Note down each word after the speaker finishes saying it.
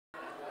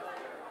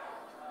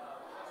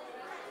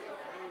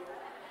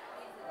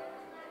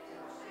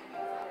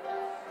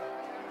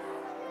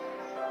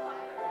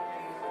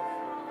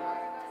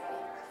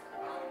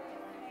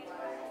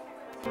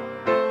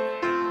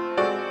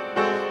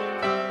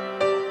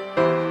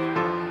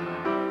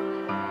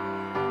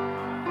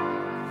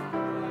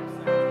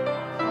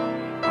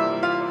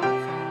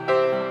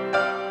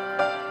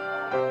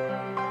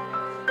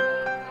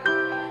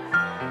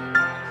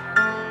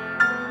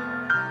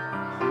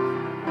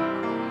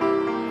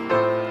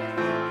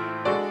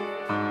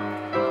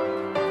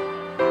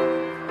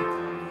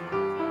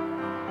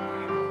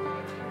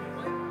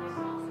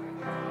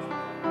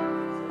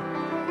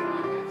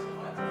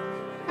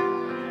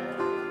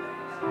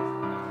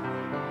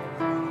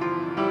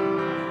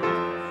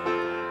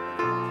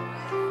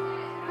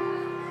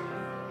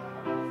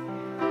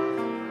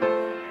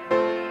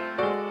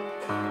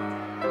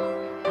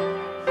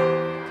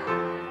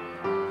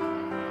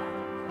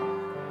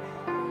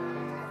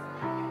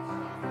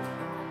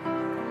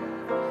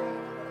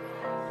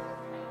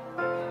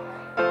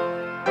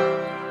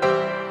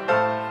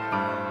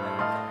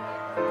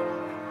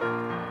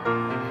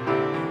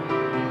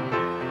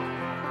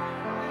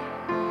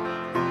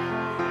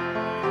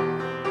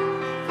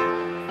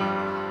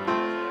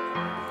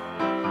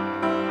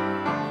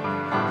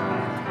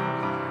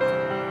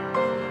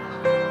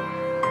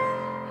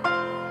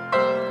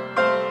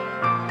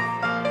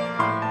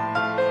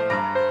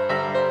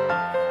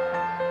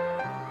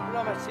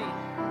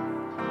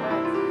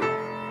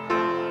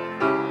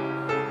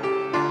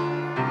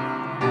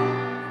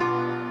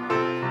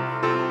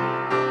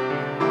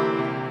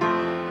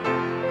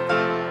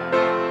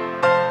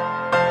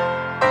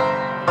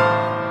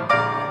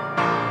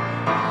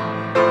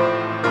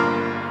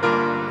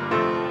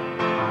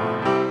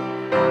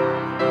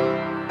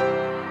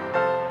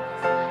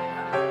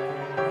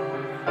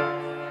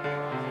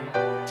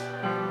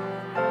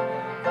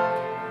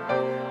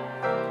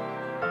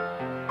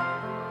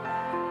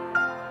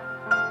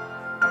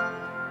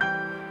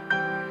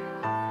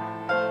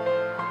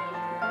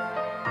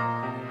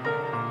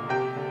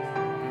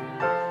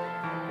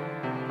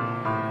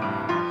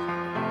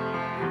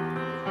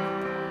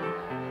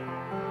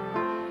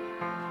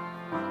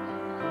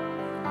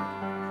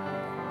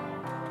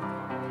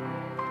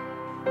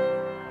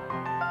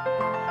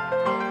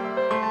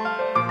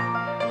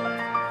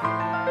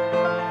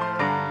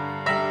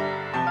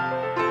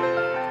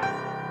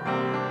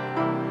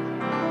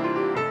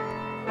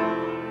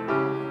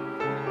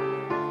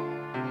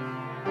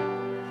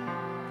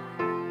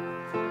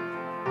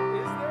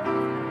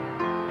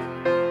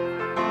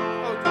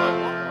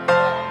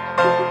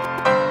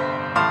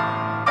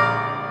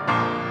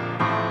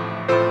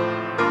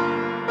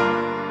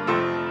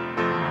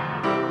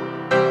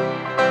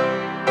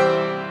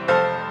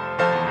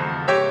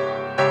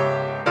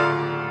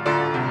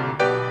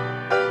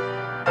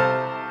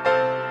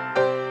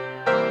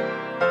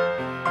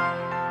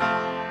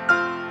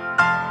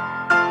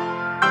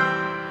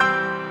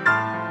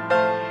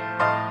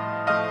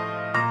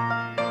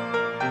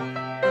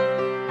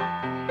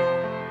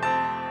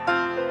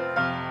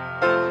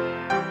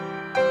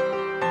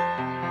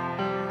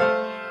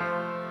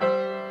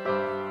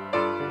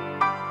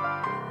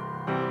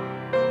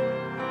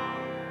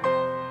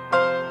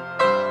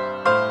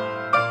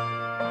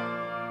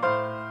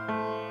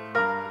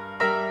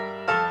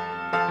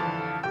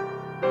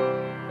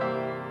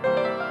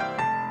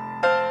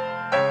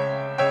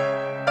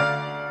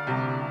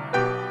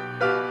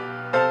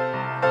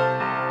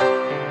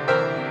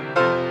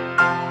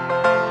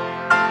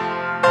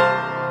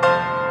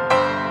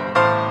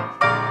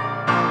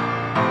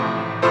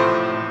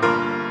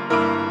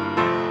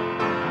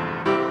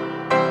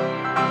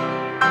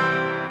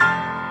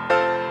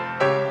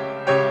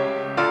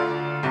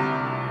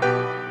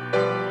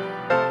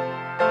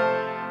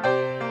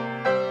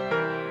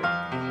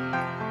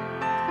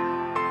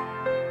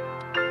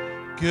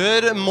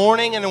Good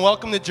morning and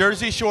welcome to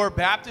Jersey Shore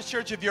Baptist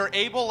Church. If you're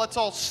able, let's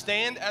all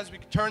stand as we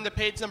turn to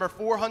page number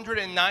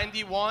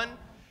 491.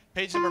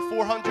 Page number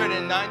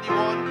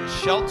 491,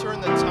 Shelter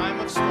in the Time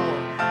of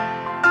Storm.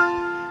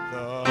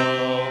 The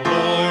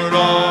Lord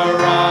our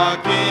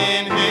rock,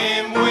 in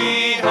him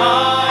we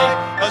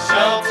hide, a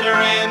shelter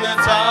in the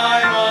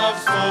time of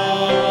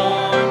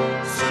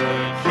storm.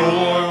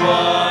 Secure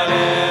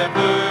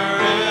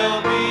whatever ill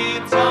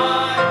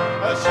betide,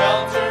 a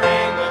shelter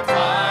in the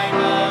time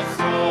of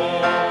storm.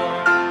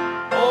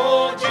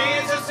 Oh,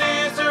 Jesus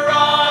is a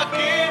rock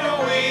in a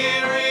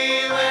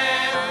weary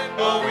land,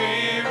 a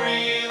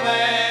weary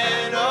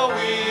land, a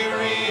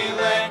weary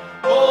land.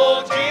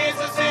 Oh,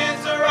 Jesus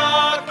is a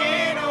rock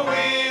in a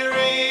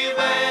weary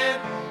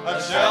land,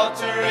 a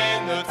shelter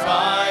in the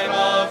time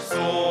of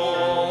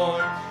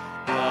storm.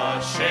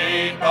 A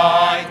shade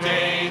by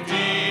day,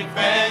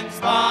 defense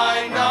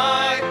by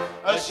night,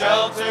 a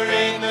shelter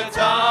in the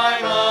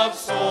time of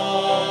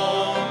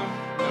storm.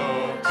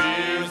 No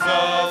tears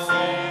of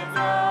sin,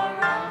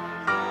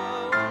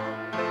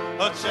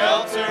 a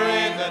shelter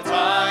in the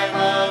time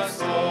of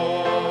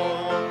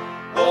storm.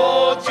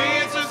 Oh,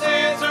 Jesus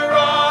is a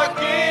rock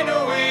in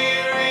a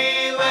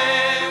weary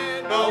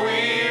land, a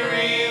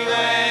weary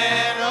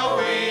land, a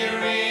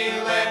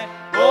weary land.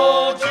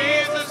 Oh,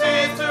 Jesus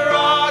is a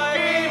rock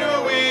in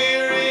a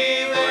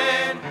weary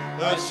land,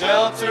 a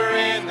shelter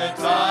in the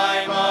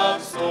time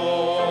of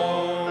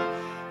storm.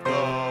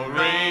 The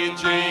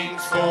raging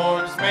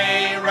storms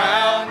may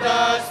round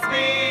us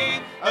be,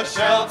 a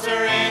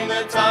shelter in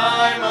the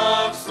time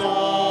of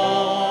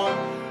storm.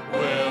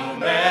 We'll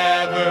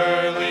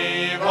never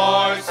leave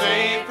our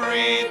safe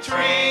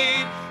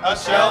retreat, a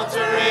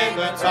shelter in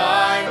the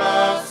time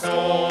of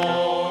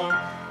storm.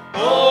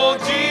 Oh,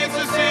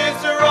 Jesus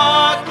is a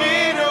rock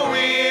in a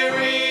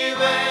weary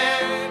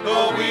land,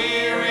 a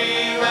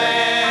weary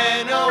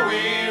land, a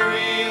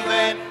weary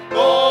land.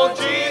 Oh,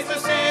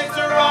 Jesus is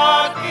a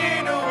rock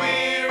in a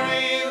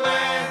weary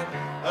land,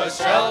 a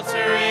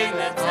shelter in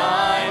the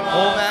time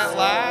of that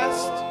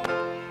last.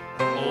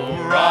 Oh,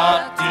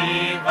 rock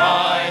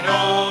divine,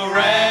 oh,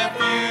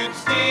 refuge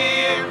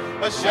dear,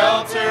 a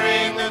shelter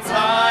in the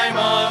time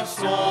of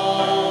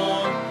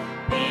storm.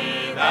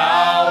 Be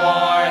thou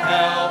our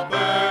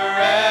helper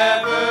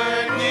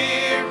ever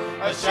near,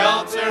 a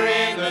shelter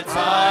in the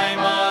time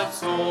of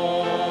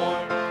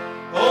storm.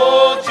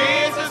 Oh,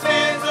 Jesus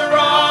is a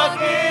rock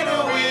in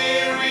a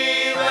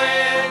weary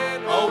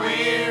land, a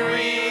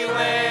weary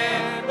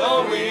land,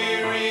 a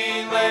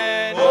weary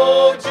land.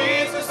 Oh,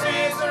 Jesus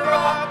is a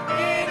rock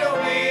in a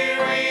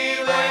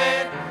weary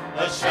land,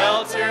 a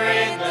shelter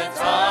in the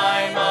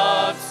time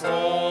of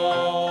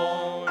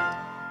storm.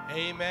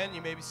 Amen.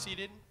 You may be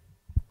seated.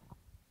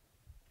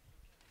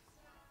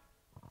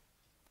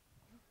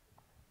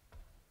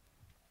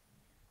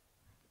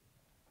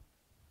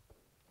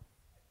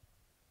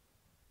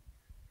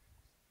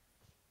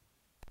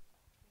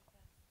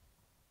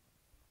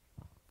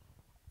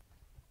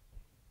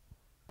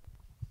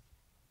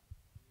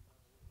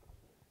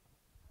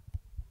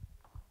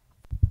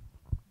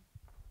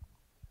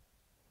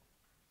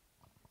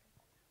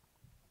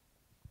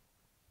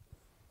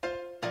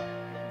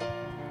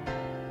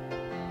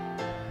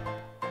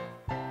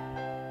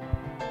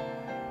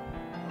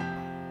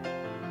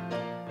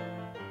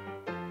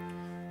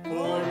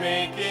 For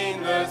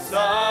making the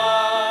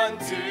sun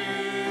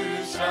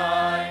to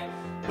shine,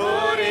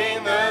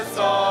 putting the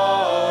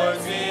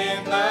stars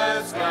in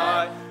the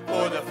sky,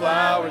 for the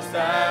flowers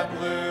that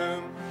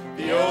bloom,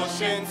 the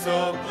ocean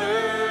so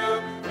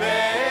blue.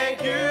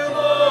 Thank you,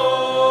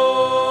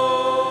 Lord,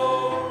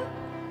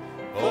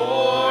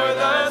 for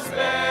the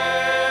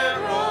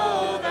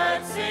sparrow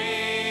that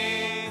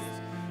sings,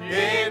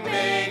 it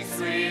makes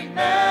sweet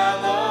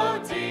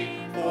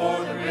melody,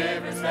 for the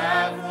rivers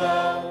that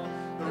flow,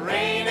 the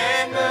rain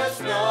and the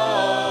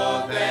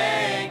snow.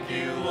 Thank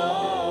you,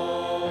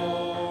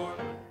 Lord.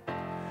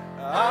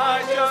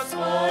 I just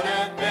want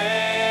to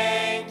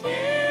thank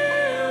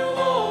you,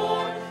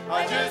 Lord.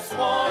 I just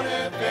want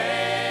to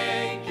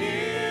thank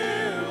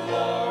you,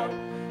 Lord,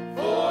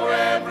 for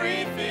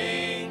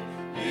everything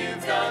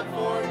you've done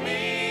for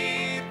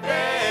me.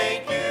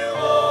 Thank you,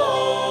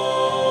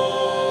 Lord.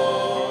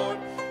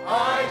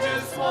 I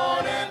just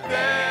want to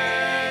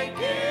thank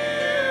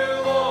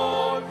you,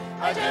 Lord.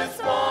 I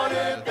just want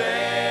to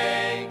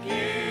thank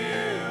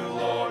you,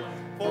 Lord,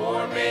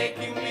 for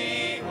making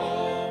me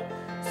whole,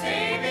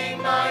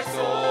 saving my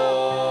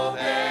soul.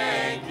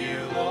 Thank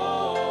you,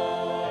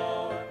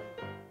 Lord.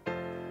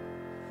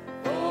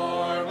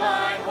 For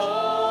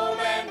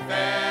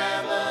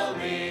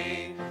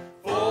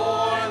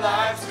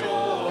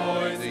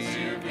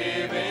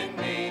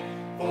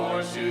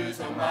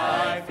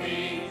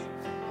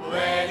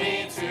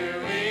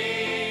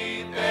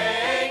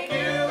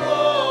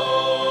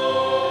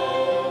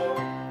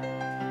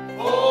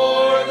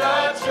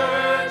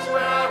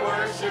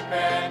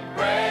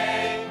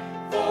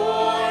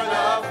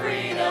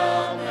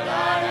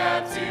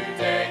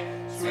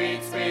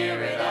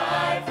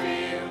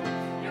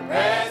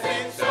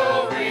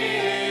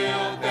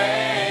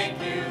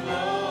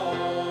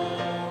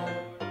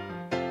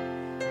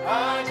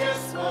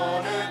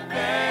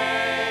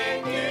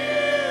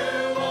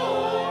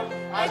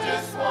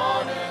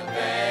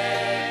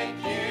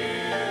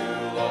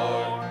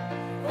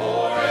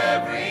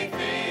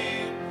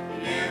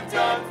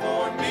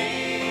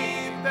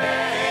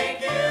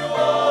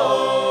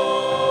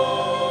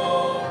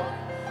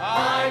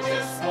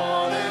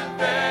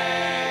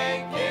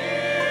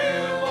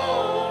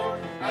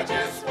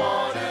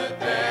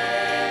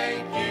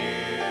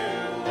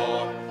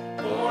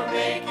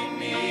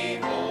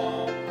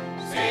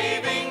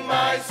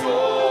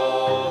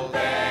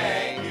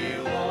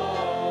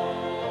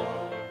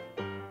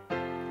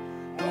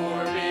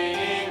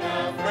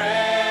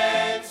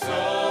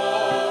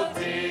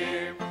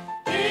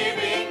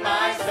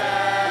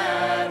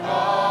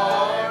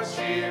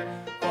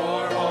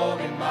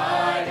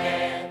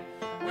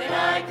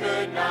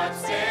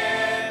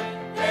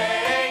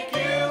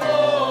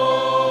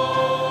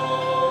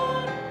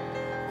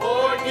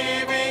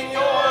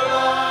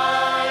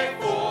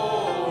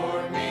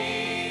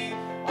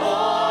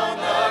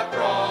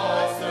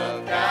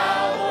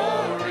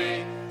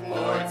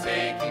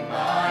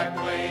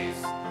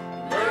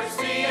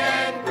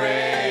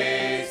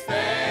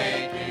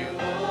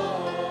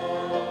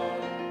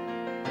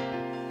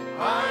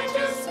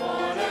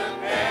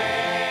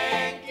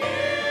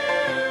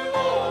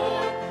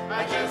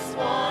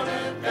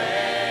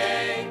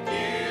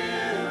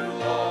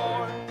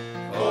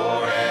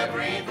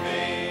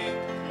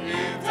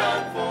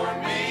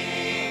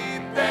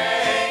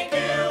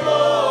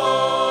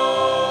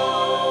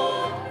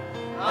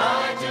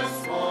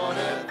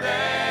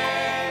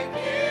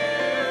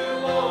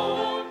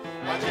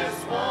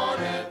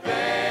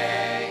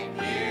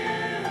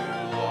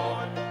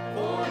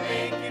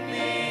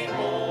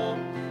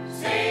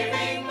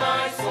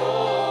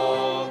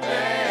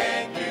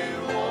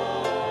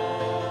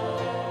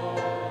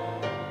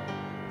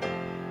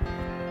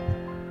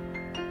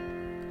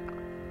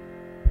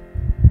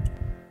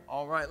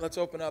All right, let's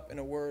open up in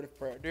a word of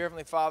prayer. Dear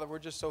Heavenly Father, we're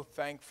just so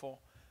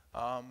thankful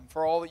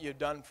for all that you've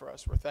done for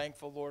us. We're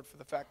thankful, Lord, for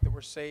the fact that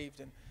we're saved,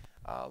 and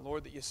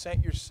Lord, that you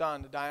sent your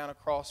Son to die on a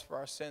cross for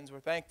our sins.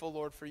 We're thankful,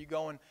 Lord, for you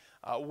going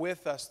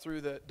with us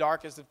through the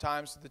darkest of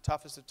times, through the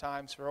toughest of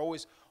times, for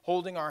always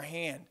holding our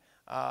hand,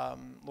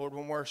 Lord,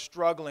 when we're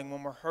struggling,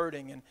 when we're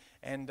hurting,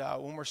 and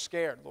when we're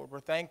scared. Lord, we're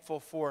thankful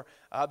for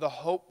the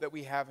hope that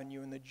we have in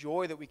you, and the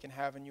joy that we can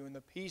have in you, and the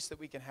peace that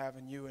we can have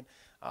in you. And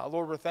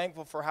Lord, we're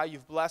thankful for how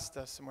you've blessed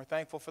us, and we're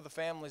thankful for the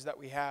families that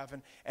we have,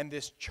 and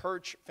this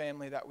church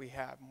family that we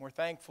have. And we're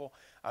thankful,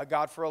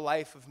 God, for a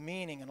life of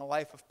meaning and a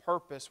life of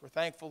purpose. We're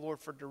thankful,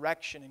 Lord, for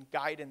direction and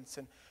guidance,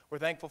 and we're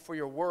thankful for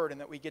your word, and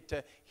that we get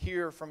to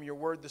hear from your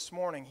word this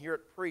morning, hear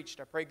it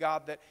preached. I pray,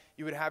 God, that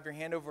you would have your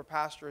hand over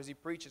Pastor as he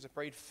preaches. I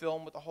pray you'd fill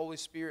him with the Holy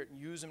Spirit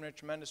and use him in a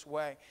tremendous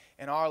way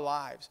in our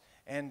lives.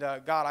 And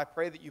God, I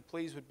pray that you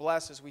please would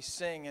bless as we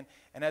sing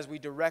and as we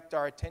direct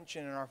our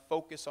attention and our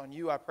focus on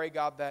you. I pray,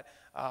 God, that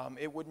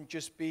it wouldn't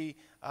just be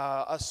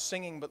us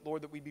singing, but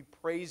Lord, that we'd be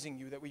praising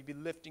you, that we'd be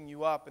lifting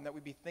you up, and that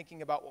we'd be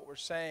thinking about what we're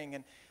saying.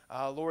 And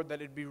Lord,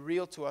 that it'd be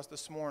real to us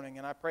this morning.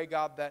 And I pray,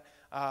 God, that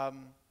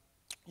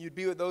you'd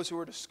be with those who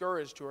are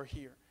discouraged who are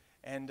here,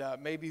 and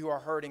maybe who are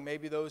hurting,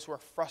 maybe those who are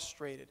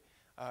frustrated.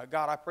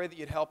 God, I pray that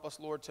you'd help us,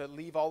 Lord, to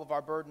leave all of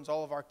our burdens,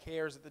 all of our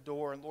cares at the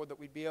door, and Lord, that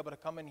we'd be able to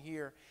come in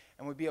here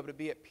and we'd be able to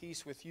be at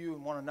peace with you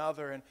and one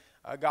another, and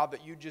God,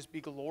 that you'd just be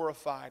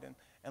glorified,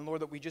 and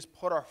Lord, that we just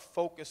put our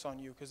focus on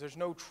you, because there's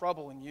no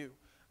trouble in you.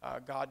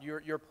 God,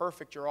 you're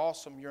perfect, you're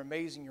awesome, you're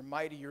amazing, you're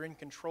mighty, you're in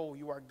control,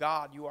 you are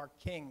God, you are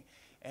King,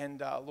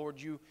 and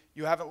Lord, you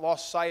haven't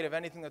lost sight of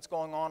anything that's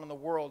going on in the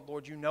world.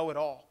 Lord, you know it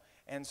all,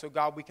 and so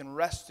God, we can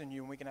rest in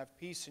you and we can have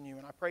peace in you,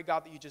 and I pray,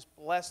 God, that you just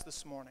bless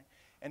this morning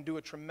and do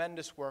a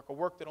tremendous work, a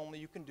work that only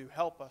you can do.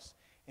 Help us.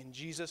 In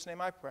Jesus'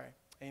 name I pray.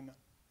 Amen.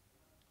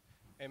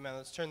 Amen.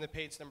 Let's turn to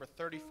page number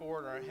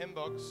 34 in our hymn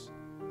books.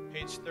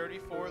 Page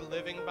 34,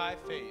 Living by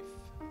Faith.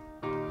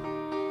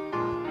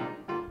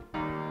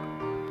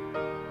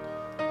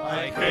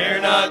 I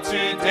care not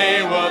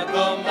today what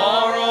the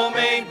morrow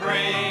may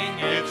bring,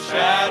 if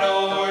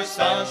shadow or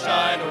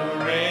sunshine or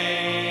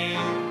rain.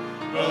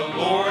 The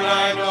Lord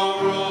I know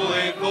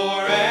ruleth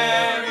for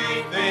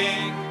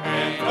everything,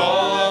 and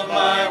all of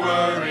my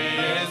worry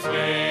is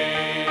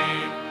vain.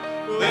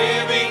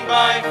 Living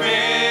by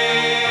faith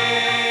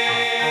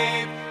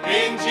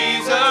in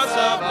Jesus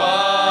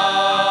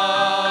above,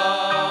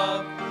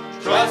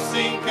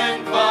 trusting,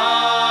 confiding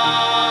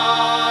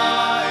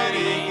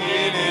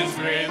in his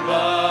great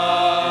love.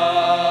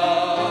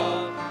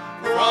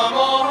 From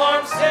all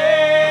harm safe,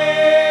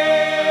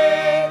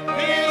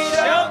 his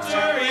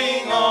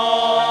sheltering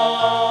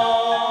arms.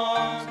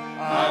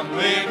 I'm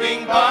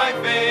living by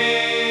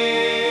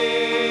faith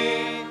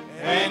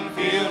and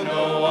feel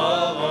no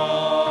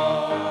alarm.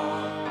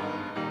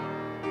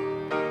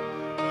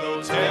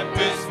 Though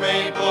tempests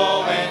may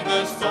blow and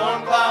the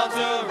storm clouds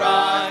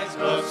arise,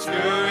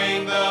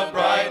 obscuring the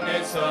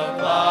brightness of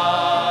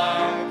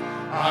life,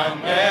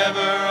 I'm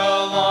never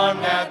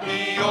alarmed at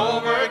the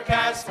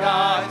overcast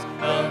skies.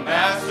 The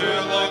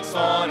Master looks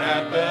on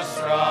at the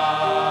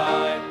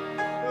strife.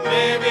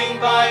 Living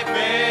by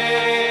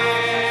faith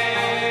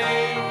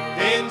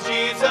in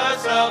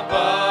Jesus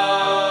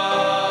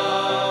above,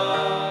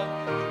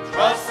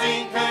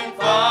 trusting,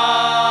 confiding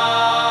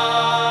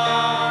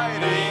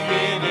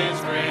in his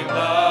great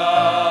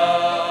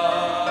love.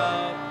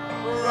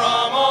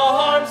 From all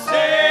harm safe,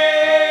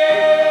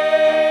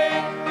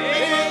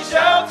 in his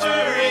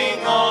sheltering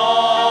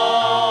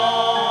arms.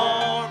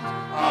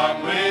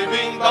 I'm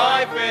living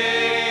by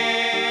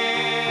faith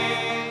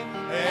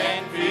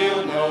and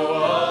feel no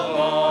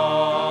alarm.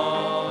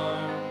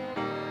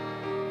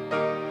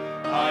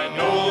 I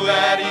know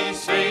that he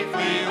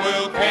safely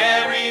will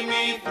carry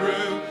me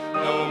through,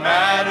 no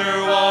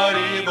matter what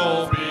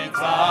evil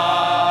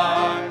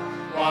betide.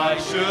 Why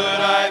should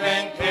I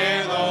then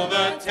care though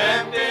the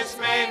tempest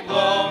may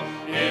blow,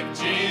 if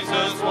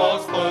Jesus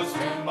walks close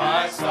to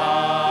my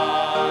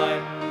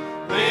side?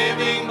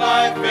 Living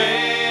by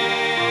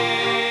faith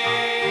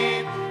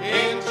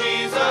in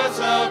Jesus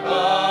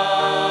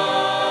above,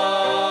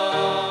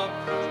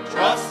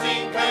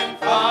 trusting,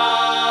 confiding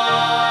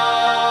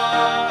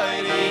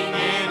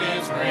in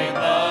his great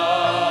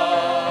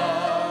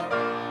love.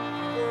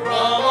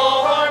 From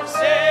all harm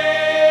safe,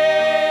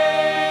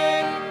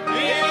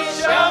 in his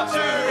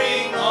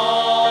sheltering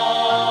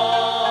arm.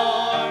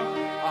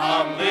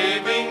 I'm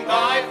living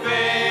by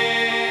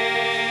faith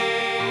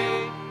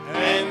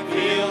and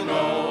feel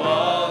no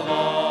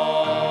alarm.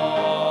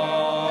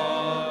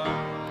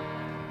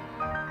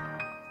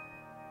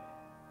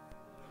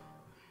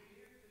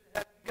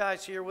 Have you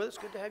guys here with us.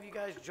 Good to have you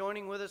guys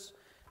joining with us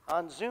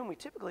on Zoom. We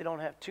typically don't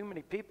have too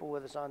many people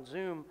with us on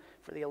Zoom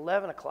for the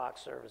 11 o'clock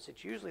service.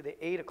 It's usually the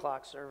 8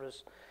 o'clock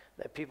service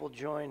that people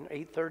join,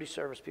 8:30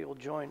 service, people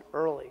join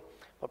early.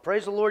 But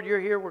praise the Lord, you're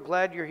here. We're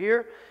glad you're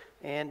here.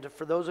 And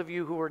for those of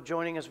you who are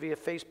joining us via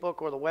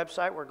Facebook or the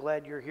website, we're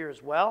glad you're here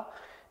as well.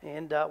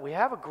 And we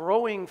have a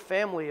growing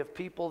family of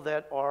people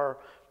that are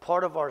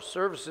part of our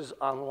services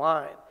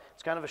online.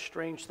 It's kind of a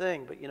strange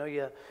thing, but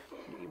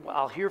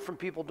I'll hear from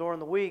people during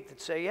the week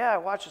that say, yeah, I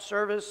watch the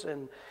service,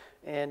 and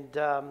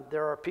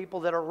there are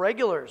people that are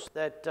regulars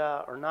that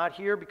are not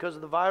here because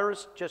of the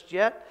virus just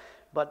yet,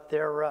 but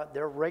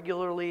they're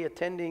regularly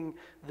attending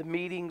the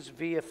meetings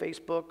via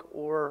Facebook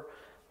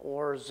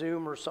or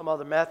Zoom or some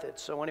other method.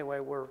 So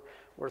anyway,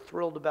 we're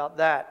thrilled about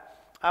that.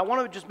 I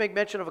want to just make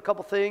mention of a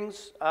couple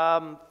things.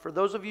 For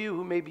those of you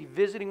who may be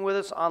visiting with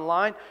us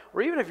online,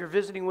 or even if you're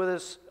visiting with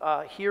us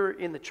here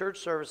in the church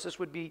service, this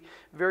would be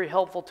very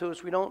helpful to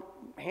us. We don't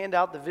hand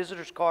out the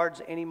visitors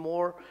cards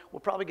anymore. We'll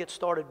probably get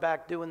started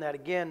back doing that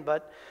again.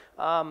 But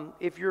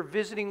if you're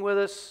visiting with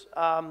us,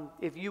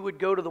 if you would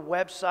go to the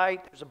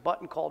website, there's a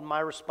button called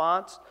My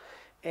Response.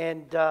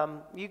 And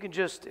you can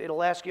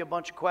it'll ask you a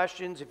bunch of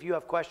questions. If you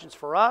have questions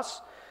for us,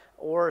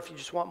 or if you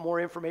just want more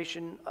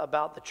information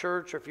about the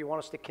church, or if you want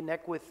us to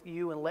connect with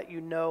you and let you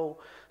know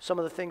some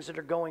of the things that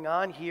are going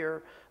on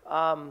here,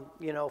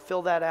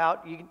 fill that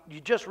out.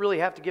 You just really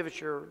have to give us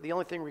the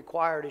only thing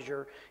required is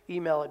your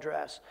email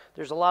address.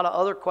 There's a lot of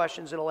other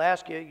questions it'll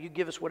ask you. You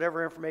give us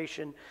whatever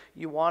information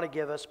you want to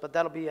give us, but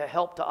that'll be a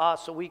help to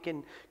us so we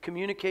can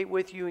communicate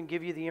with you and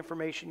give you the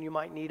information you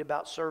might need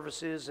about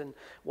services and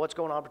what's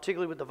going on,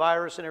 particularly with the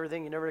virus and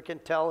everything. You never can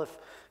tell if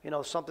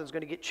something's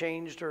going to get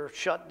changed or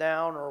shut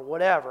down or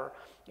whatever.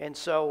 And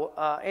so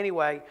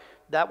anyway,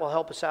 that will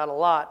help us out a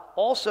lot.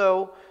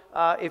 Also,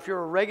 if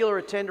you're a regular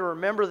attender or a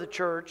member of the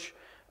church,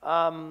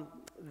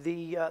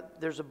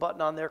 there's a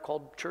button on there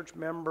called Church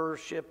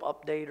Membership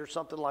Update or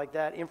something like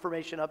that,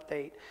 Information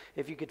Update.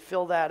 If you could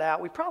fill that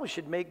out, we probably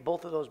should make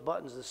both of those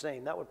buttons the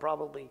same. That would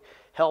probably be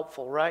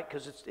helpful, right?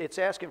 Because it's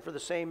asking for the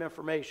same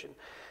information.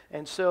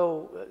 And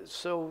so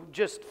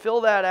just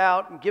fill that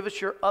out and give us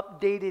your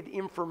updated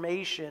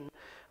information.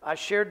 I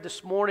shared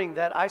this morning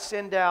that I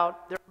send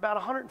out, there are about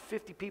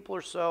 150 people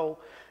or so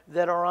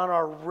that are on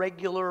our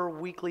regular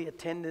weekly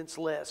attendance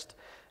list.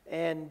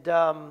 And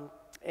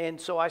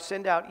so I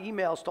send out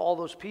emails to all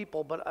those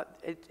people, but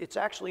it's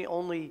actually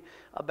only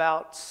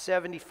about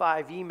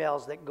 75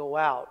 emails that go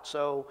out.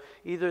 So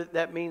either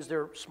that means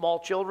they're small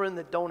children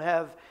that don't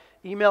have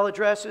email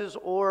addresses,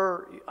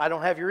 or I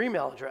don't have your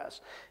email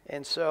address.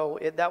 And so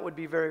that would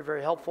be very,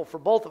 very helpful for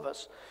both of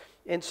us.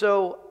 And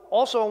so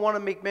also I want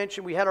to make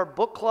mention, we had our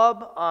book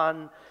club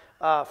on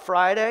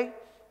Friday.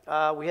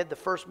 We had the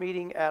first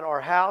meeting at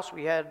our house.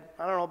 We had,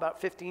 about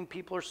 15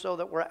 people or so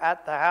that were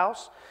at the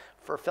house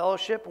for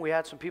fellowship. We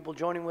had some people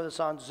joining with us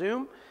on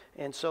Zoom,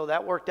 and so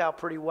that worked out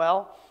pretty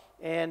well.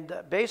 And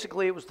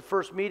basically, it was the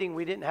first meeting.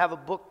 We didn't have a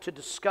book to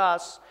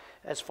discuss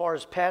as far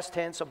as past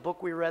tense, a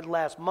book we read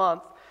last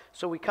month.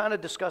 So we kind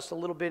of discussed a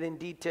little bit in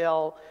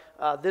detail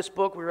this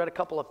book. We read a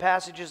couple of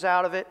passages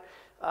out of it.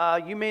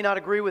 You may not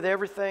agree with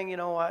everything.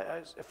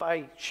 If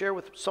I share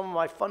with some of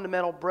my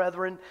fundamental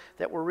brethren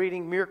that we're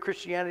reading Mere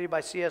Christianity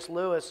by C.S.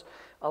 Lewis,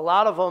 a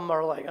lot of them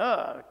are like,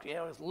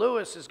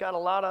 Lewis has got a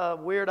lot of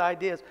weird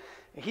ideas.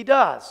 He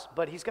does,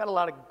 but he's got a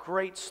lot of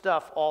great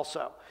stuff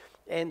also.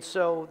 And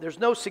so there's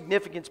no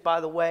significance,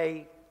 by the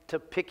way, to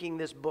picking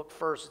this book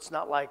first. It's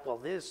not like, well,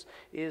 this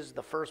is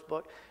the first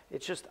book.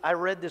 It's just, I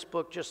read this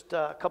book just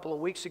a couple of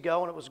weeks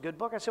ago, and it was a good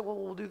book. I said, well,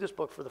 we'll do this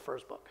book for the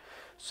first book.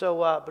 So,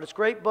 but it's a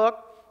great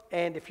book.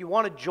 And if you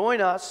want to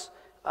join us,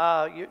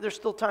 there's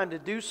still time to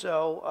do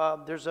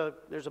so. There's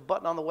a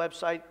button on the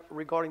website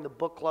regarding the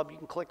book club. You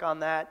can click on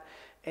that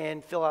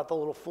and fill out the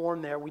little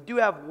form there. We do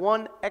have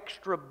one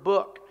extra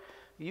book.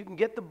 You can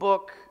get the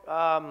book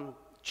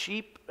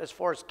cheap as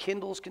far as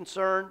Kindle is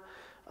concerned.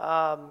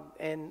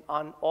 And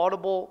on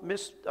Audible,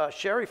 Miss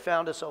Sherry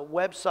found us a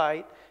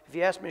website. If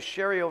you ask Miss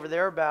Sherry over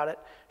there about it,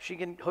 she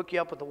can hook you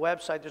up with the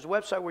website. There's a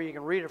website where you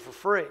can read it for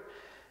free.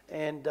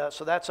 And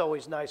so that's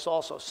always nice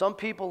also. Some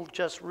people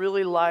just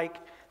really like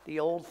the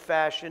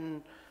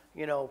old-fashioned,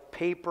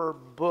 paper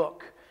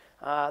book.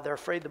 They're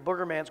afraid the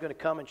booger man's going to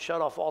come and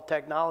shut off all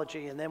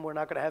technology, and then we're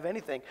not going to have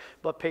anything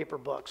but paper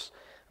books.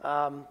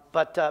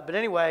 But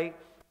anyway,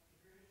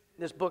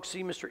 this book,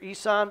 See Mr.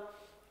 Eson,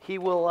 he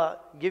will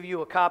give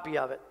you a copy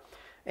of it.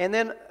 And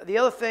then the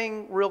other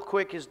thing real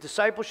quick is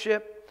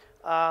discipleship.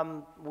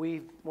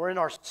 We're in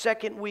our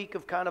second week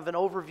of kind of an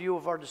overview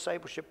of our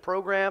discipleship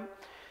program.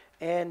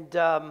 And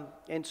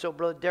so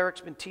Brother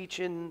Derek's been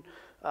teaching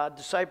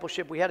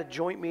discipleship. We had a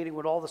joint meeting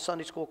with all the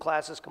Sunday school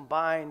classes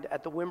combined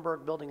at the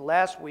Wimberg building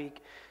last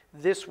week.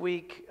 This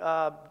week,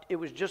 it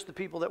was just the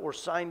people that were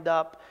signed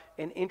up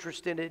and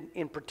interested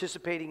in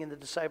participating in the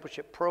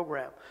discipleship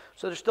program.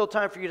 So there's still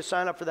time for you to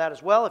sign up for that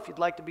as well if you'd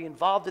like to be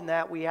involved in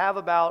that. We have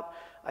about,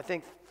 I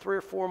think, 3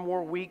 or 4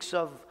 more weeks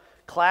of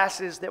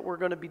classes that we're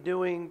going to be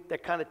doing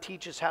that kind of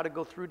teach us how to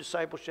go through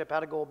discipleship, how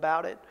to go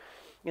about it.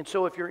 And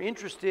so if you're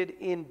interested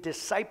in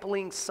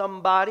discipling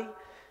somebody,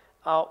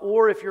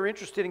 or if you're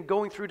interested in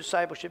going through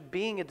discipleship,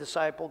 being a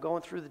disciple,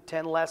 going through the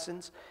 10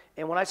 lessons,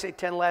 and when I say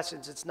 10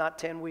 lessons, it's not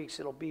 10 weeks,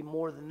 it'll be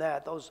more than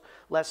that. Those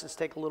lessons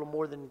take a little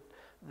more than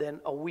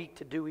a week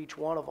to do each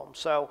one of them.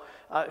 So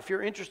if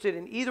you're interested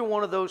in either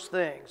one of those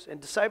things,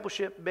 and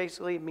discipleship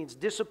basically means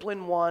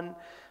discipline one,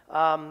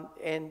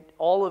 and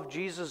all of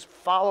Jesus'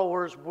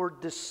 followers were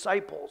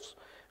disciples.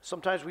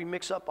 Sometimes we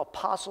mix up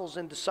apostles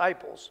and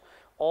disciples.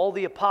 All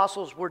the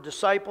apostles were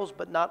disciples,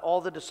 but not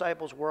all the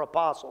disciples were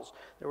apostles.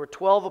 There were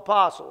 12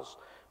 apostles,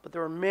 but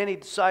there were many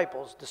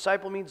disciples.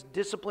 Disciple means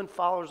disciplined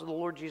followers of the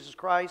Lord Jesus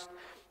Christ.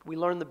 We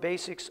learn the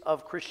basics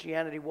of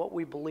Christianity, what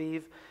we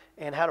believe,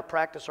 and how to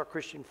practice our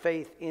Christian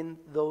faith in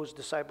those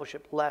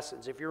discipleship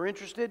lessons. If you're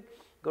interested,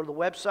 go to the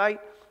website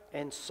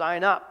and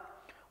sign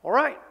up. All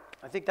right,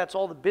 I think that's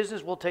all the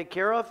business we'll take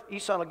care of.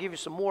 Isan will give you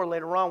some more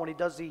later on when he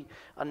does the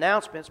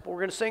announcements, but we're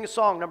going to sing a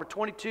song, number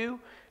 22,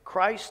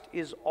 Christ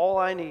is All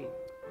I Need.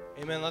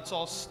 Amen. Let's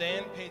all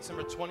stand. Page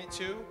number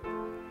 22.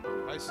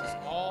 Christ is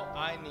all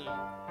I need.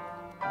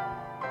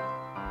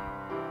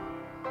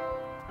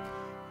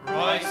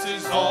 Christ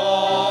is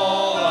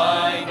all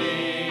I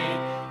need.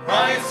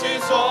 Christ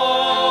is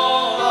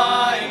all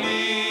I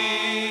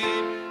need.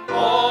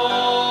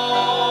 All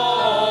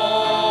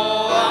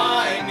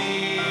I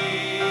need.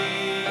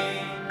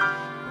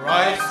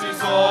 Christ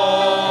is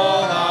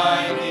all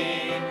I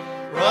need.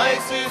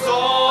 Christ is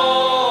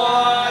all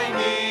I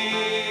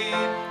need.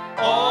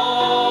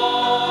 All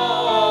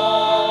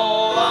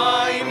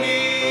I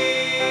need.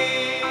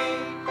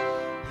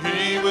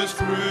 He was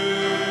crucified.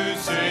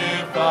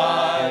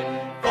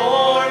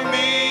 For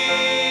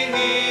me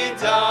he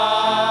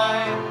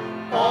died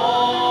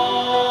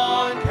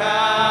on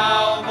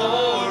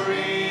Calvary.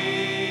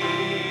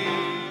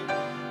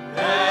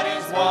 That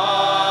is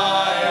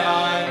why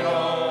I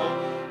know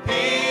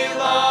he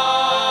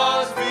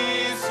loves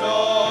me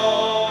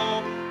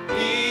so.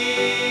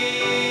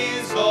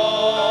 He's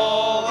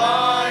all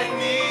I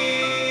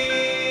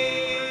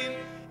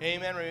need.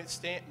 Amen.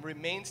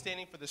 Remain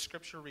standing for the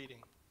scripture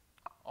reading.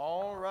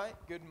 All right,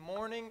 good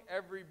morning,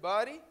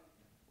 everybody.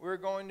 We're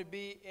going to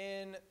be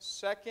in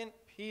 2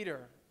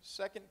 Peter.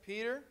 2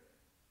 Peter,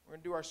 we're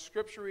going to do our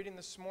scripture reading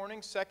this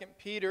morning, 2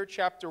 Peter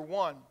chapter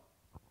 1.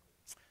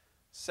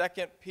 2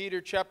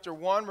 Peter chapter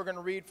 1, we're going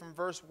to read from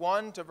verse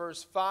 1 to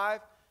verse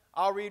 5.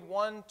 I'll read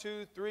 1,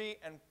 2, 3,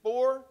 and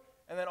 4,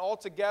 and then all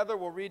together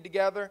we'll read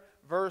together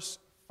verse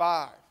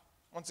 5.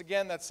 Once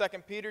again, that's 2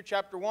 Peter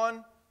chapter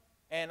 1,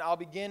 and I'll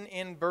begin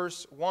in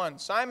verse 1.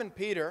 Simon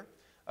Peter,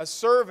 a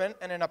servant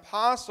and an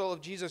apostle of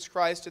Jesus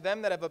Christ, to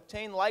them that have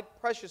obtained like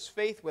precious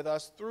faith with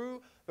us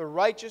through the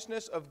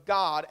righteousness of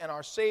God and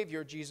our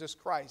Savior Jesus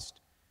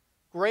Christ.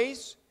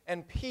 Grace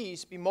and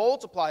peace be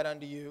multiplied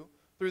unto you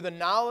through the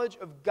knowledge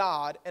of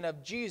God and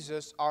of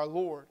Jesus our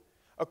Lord,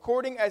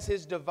 according as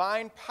his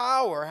divine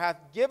power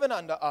hath given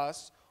unto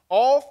us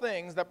all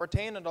things that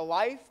pertain unto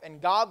life and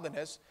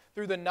godliness,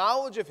 through the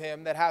knowledge of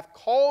him that hath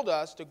called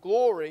us to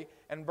glory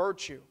and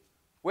virtue,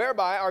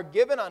 whereby are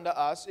given unto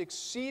us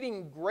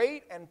exceeding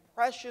great and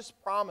precious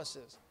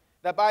promises,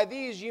 that by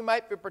these ye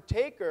might be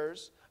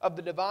partakers of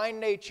the divine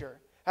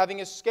nature, having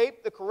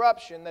escaped the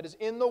corruption that is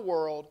in the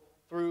world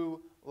through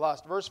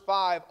lust. Verse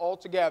 5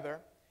 altogether.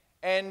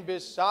 And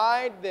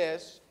beside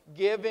this,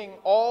 giving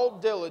all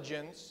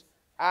diligence,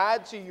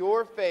 add to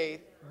your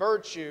faith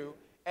virtue,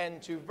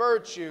 and to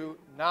virtue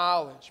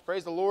knowledge.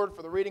 Praise the Lord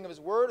for the reading of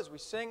his word as we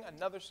sing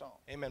another song.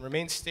 Amen.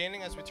 Remain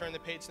standing as we turn to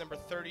page number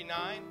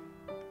 39.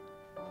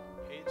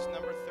 Page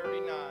number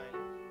 39.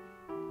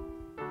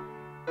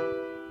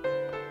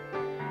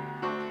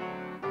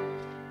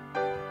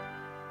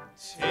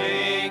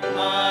 Take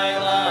my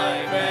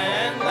life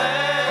and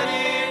let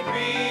it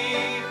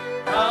be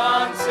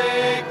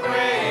consecrated,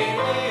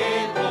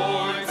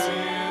 Lord,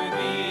 to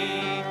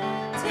thee.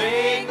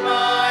 Take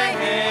my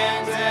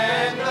hands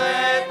and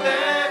let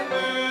them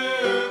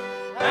move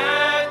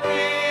at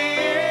the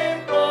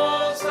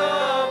impulse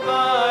of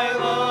thy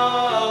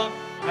love,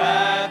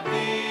 at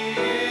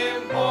the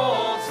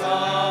impulse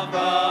of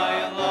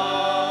thy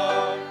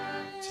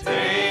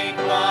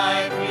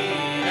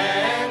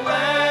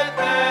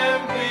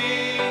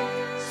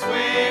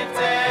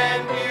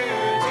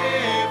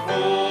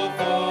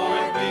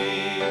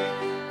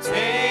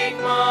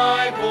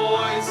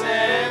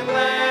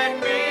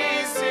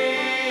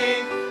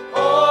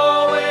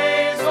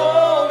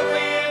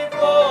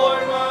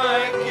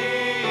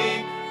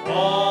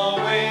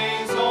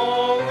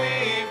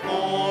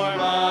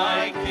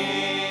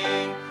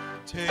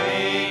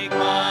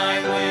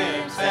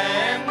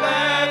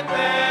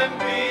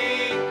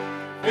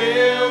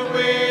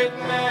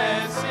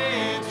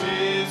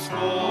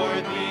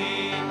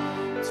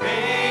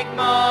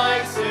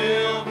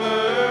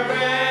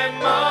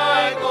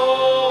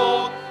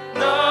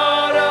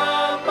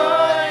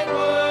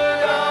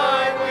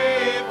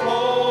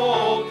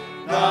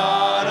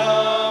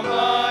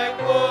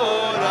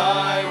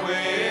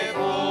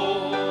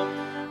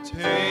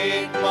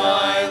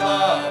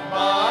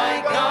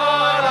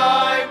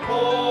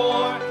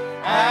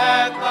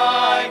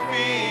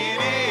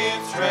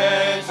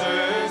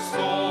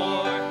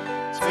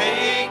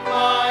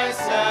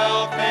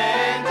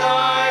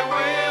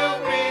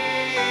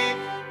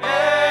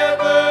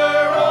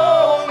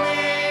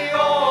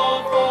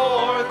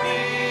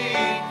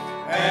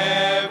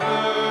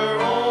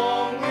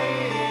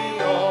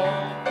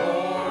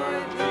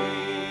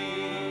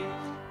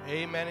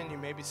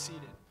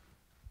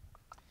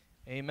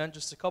Amen.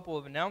 Just a couple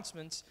of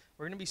announcements.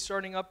 We're going to be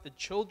starting up the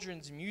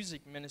children's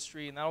music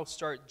ministry, and that'll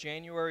start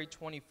January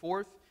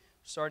 24th.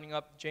 Starting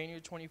up January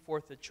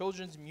 24th, the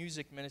children's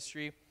music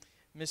ministry.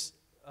 Miss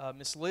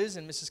Liz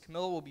and Mrs.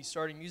 Camilla will be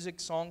starting music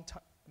song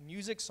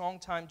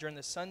time during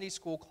the Sunday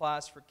school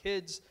class for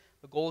kids.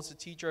 The goal is to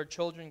teach our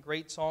children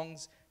great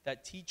songs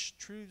that teach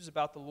truths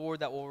about the Lord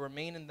that will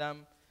remain in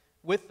them,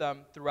 with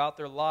them throughout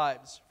their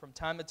lives. From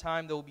time to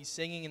time, they will be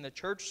singing in the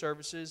church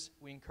services.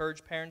 We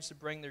encourage parents to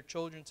bring their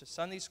children to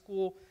Sunday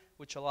school,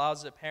 which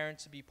allows the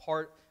parents to be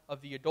part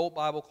of the adult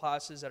Bible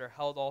classes that are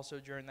held also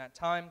during that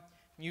time.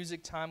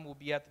 Music time will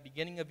be at the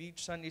beginning of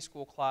each Sunday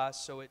school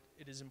class, so it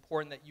is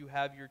important that you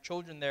have your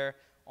children there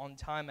on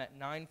time at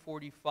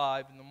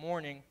 9:45 in the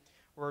morning.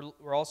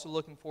 We're also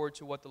looking forward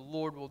to what the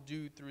Lord will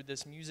do through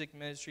this music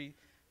ministry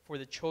for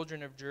the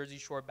children of Jersey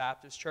Shore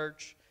Baptist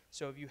Church.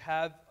 So if you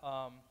have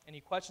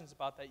any questions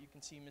about that, you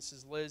can see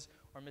Mrs. Liz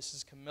or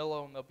Mrs.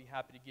 Camillo, and they'll be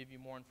happy to give you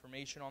more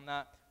information on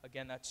that.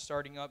 Again, that's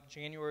starting up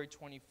January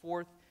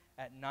 24th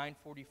at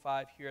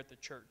 9:45 here at the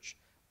church.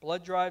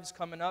 Blood drives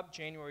coming up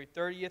January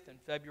 30th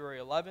and February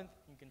 11th.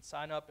 You can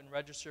sign up and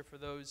register for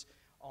those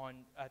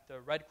at the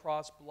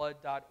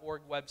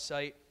redcrossblood.org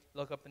website.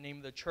 Look up the name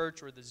of the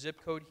church or the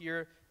zip code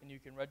here, and you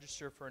can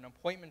register for an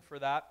appointment for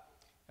that.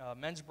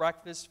 Men's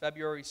breakfast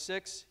February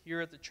 6th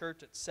here at the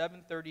church at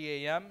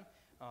 7:30 a.m.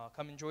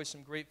 Come enjoy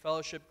some great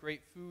fellowship,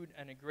 great food,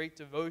 and a great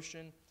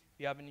devotion. If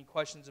you have any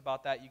questions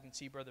about that, you can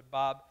see Brother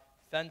Bob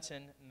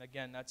Fenton. And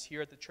again, that's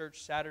here at the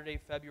church Saturday,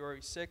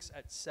 February 6th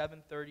at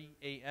 7:30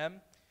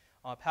 a.m.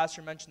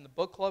 Pastor mentioned the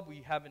book club.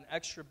 We have an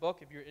extra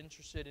book if you're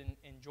interested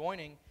in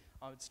joining.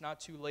 It's not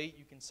too late.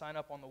 You can sign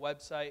up on the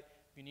website.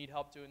 If you need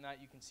help doing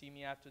that, you can see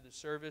me after the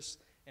service,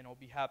 and I'll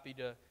be happy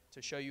to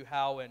show you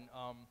how and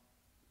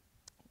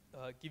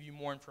give you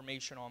more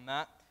information on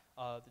that.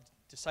 The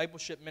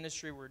discipleship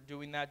ministry, we're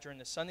doing that during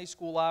the Sunday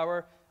school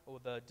hour.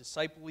 The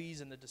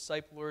disciplees and the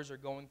disciplers are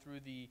going through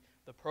the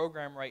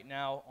program right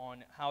now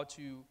on how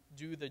to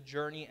do the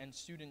journey and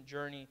student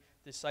journey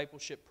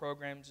discipleship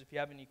programs. If you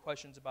have any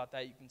questions about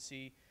that, you can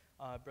see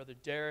Brother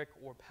Derek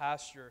or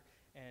Pastor,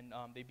 and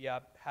they'd be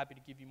happy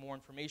to give you more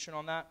information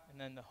on that. And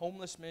then the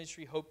homeless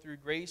ministry, Hope Through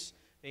Grace,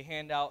 they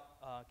hand out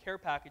care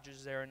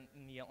packages there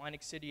in the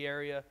Atlantic City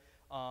area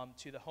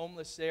to the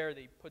homeless there.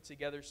 They put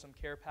together some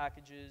care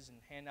packages and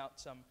hand out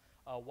some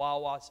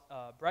Wawa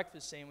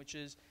breakfast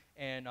sandwiches,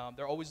 and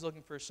they're always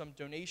looking for some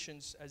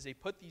donations as they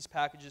put these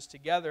packages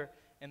together,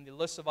 and the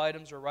list of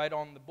items are right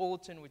on the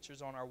bulletin, which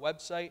is on our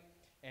website.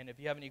 And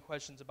if you have any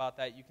questions about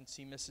that, you can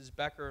see Mrs.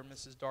 Becker or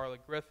Mrs. Darla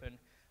Griffin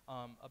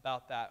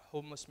about that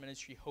homeless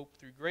ministry, Hope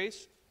Through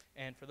Grace.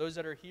 And for those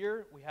that are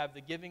here, we have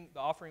the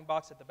offering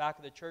box at the back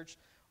of the church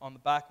on the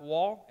back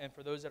wall. And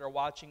for those that are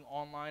watching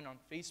online on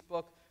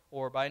Facebook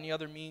or by any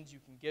other means, you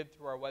can give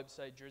through our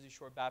website,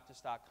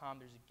 jerseyshorebaptist.com.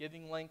 There's a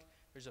giving link.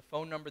 There's a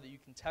phone number that you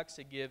can text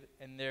to give,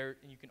 and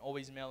you can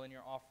always mail in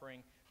your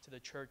offering to the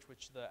church,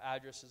 which the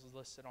address is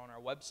listed on our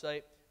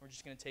website. We're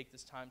just going to take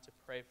this time to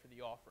pray for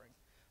the offering.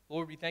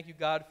 Lord, we thank you,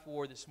 God,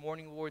 for this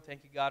morning, Lord.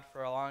 Thank you, God,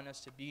 for allowing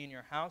us to be in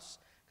your house.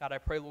 God, I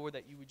pray, Lord,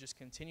 that you would just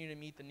continue to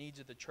meet the needs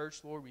of the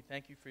church, Lord. We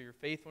thank you for your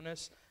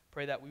faithfulness.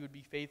 Pray that we would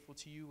be faithful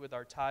to you with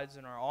our tithes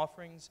and our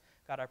offerings.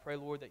 God, I pray,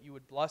 Lord, that you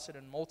would bless it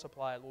and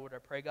multiply it, Lord. I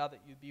pray, God,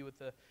 that you'd be with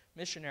the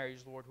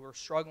missionaries, Lord, who are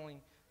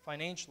struggling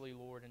financially,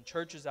 Lord, and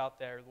churches out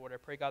there, Lord. I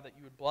pray, God, that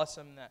you would bless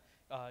them, that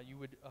you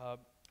would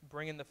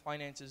bring in the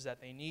finances that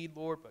they need,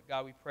 Lord. But,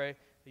 God, we pray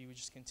that you would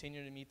just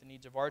continue to meet the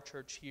needs of our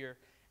church here.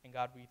 And,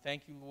 God, we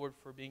thank you, Lord,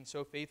 for being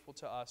so faithful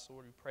to us,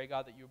 Lord. We pray,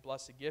 God, that you would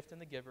bless the gift and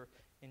the giver.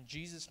 In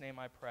Jesus' name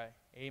I pray.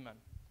 Amen.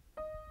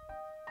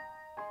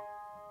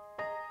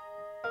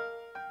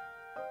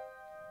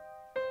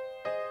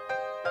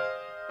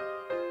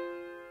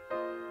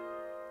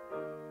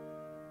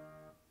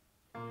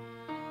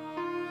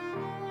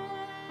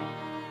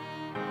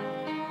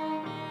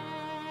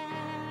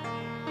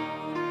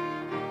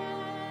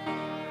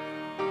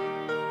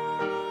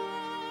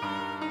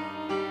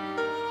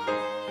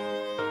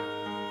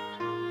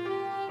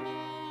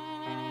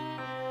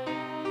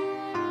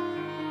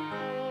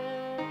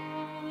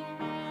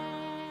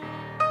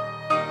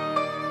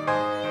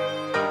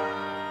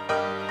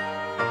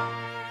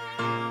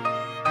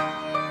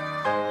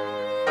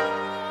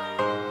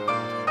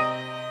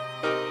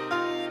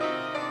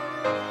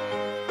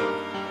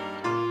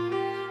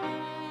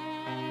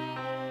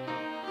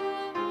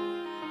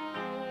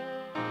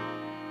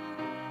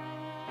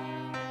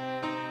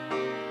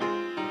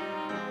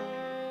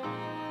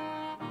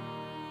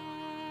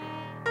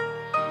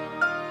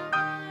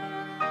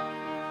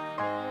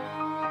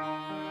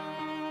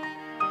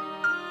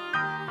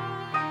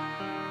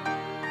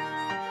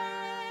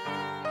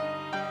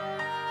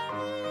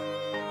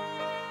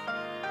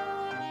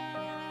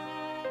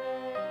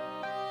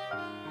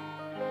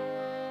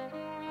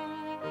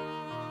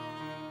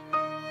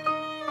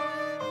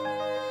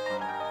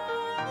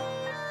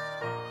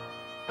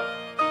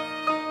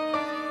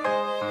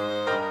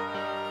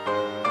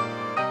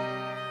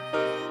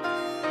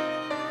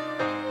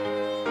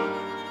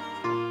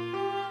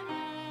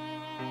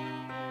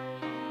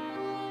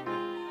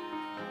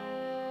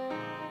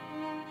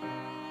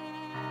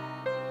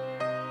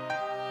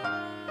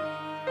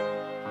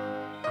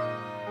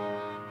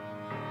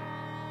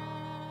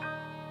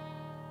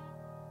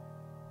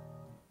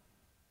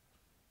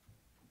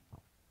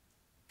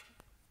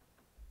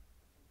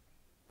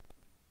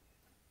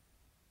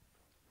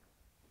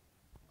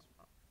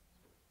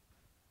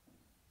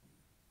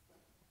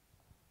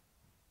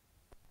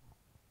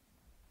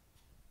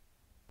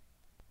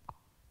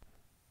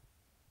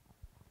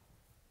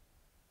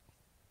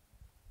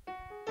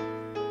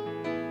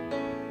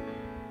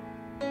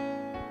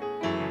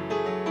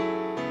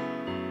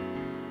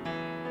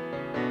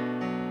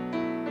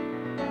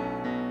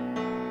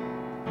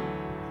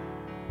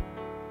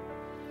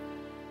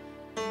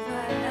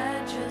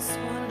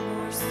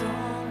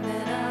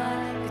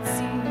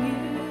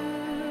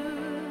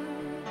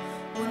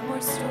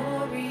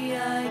 story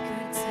I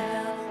could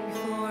tell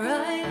before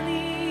I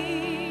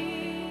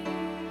leave.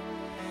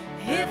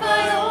 If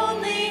I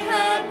only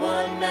had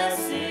one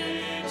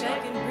message I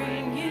can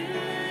bring you,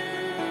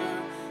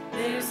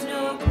 there's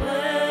no question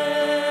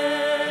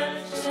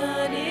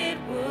it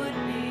would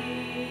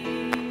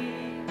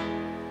be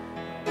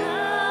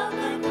about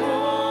the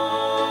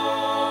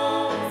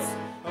cross,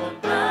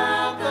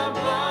 about the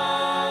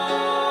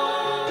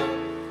blood,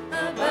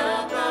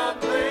 about the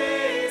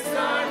place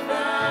I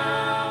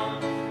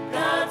found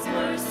God's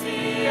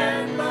mercy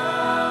and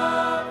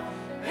love.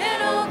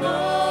 And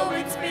although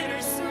it's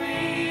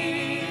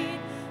bittersweet,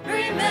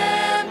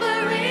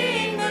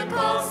 remembering the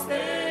cost,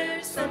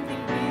 there's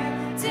something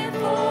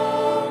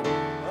beautiful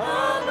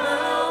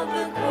about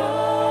the cross.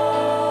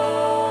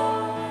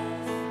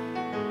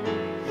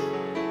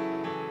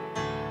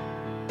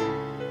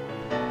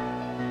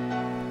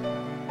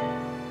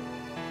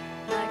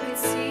 I could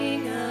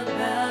sing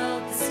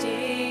about the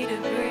state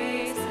of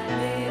grace I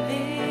live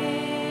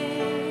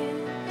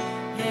in,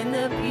 and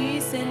the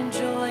peace and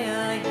joy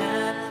I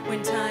have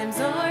when times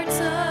are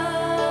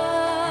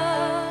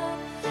tough.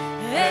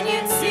 And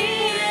you'd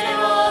see in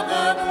all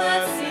the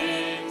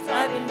blessings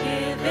I've been given.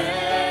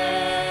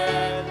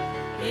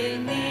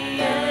 In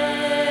the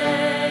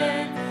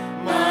end,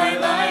 my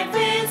life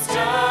is just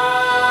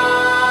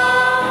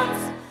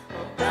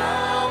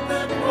about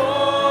the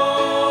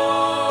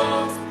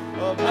cross,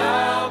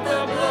 about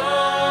the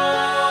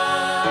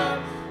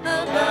blood,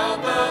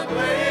 about the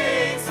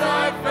place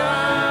I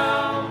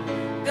found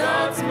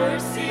God's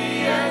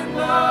mercy and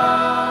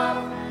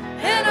love.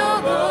 And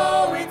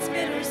although it's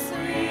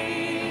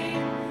bittersweet,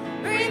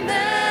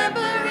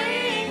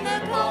 remembering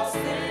the cost,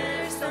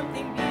 there's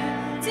something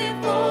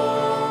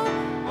beautiful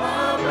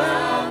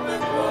about the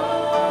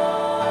cross.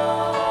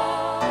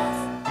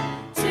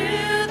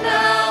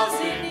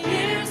 2,000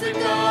 years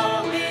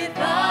ago, if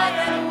I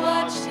had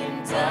watched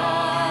him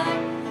die,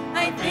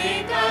 I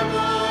think I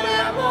would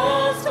have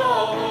lost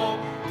all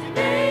hope,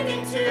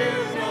 demanding to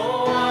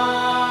know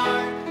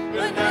why.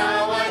 But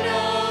now I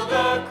know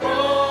the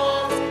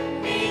cross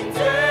means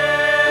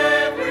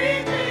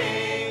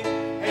everything,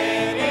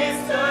 and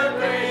it's the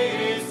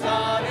greatest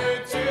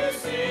honor to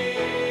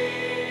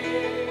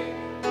sing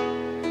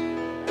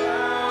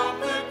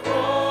about the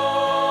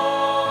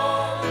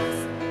cross,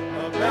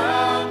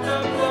 about the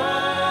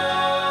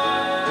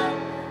blood,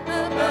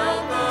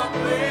 about the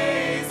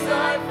place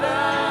I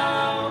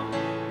found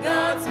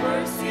God's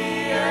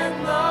mercy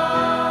and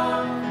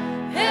love.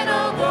 And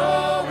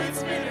although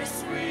it's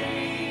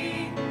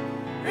bittersweet,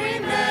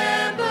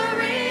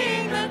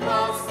 remembering the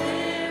cost,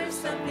 there's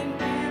something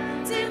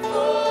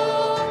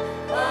beautiful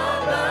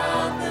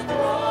about the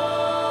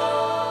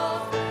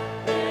cross.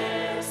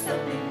 There's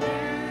something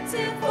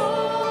beautiful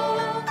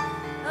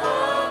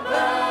about the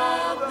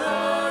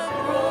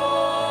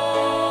cross.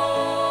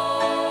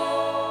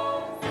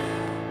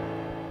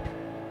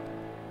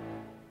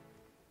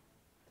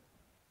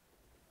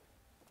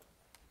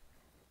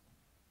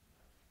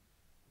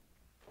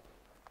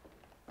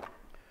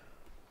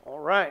 All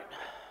right.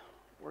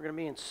 We're going to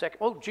be in second.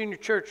 Oh, junior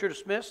church, you're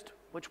dismissed.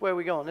 Which way are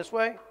we going? This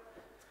way?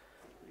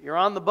 You're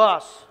on the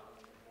bus.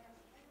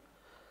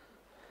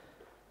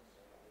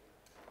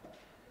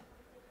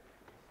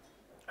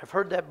 I've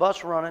heard that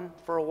bus running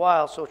for a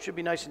while, so it should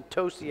be nice and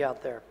toasty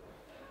out there.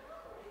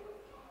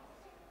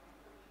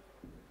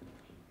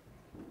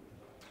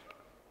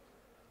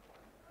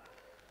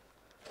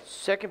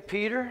 Second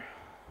Peter,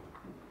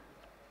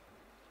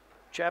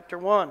 chapter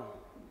 1.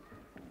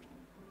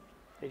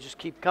 They just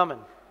keep coming.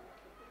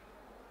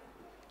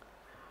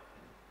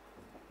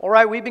 All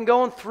right, we've been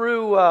going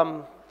through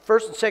 1st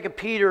and 2nd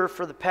Peter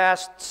for the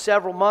past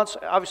several months.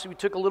 Obviously, we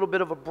took a little bit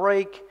of a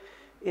break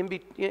in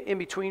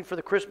between for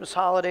the Christmas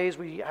holidays.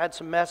 We had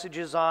some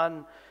messages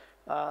on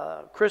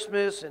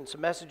Christmas and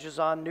some messages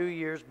on New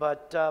Year's,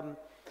 but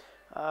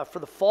for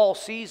the fall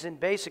season,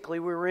 basically,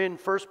 we were in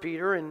 1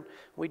 Peter, and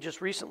we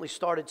just recently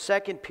started 2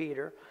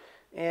 Peter.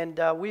 And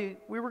we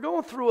were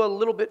going through a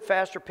little bit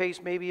faster pace,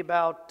 maybe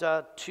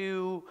about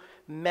 2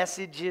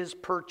 messages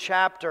per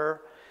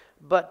chapter.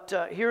 But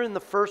here in the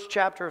first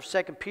chapter of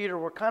 2 Peter,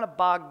 we're kind of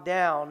bogged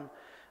down,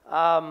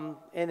 and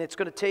it's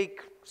going to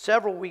take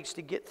several weeks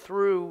to get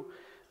through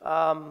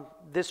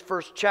this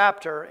first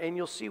chapter, and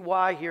you'll see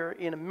why here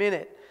in a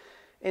minute.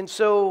 And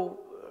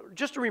so,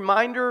 just a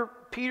reminder,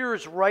 Peter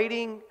is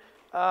writing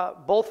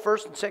both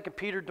 1st and 2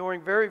 Peter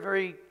during very,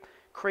 very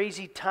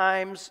crazy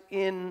times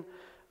in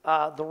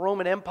the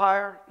Roman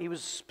Empire. He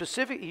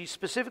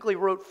specifically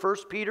wrote 1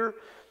 Peter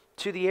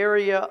to the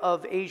area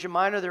of Asia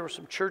Minor. There were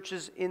some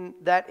churches in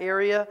that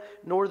area,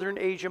 northern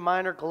Asia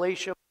Minor,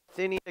 Galatia,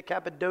 Bithynia,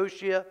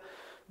 Cappadocia,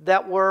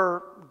 that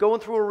were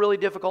going through a really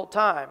difficult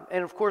time.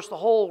 And of course, the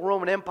whole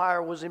Roman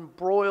Empire was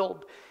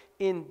embroiled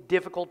in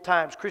difficult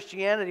times.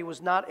 Christianity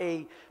was not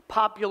a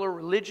popular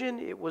religion.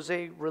 It was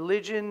a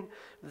religion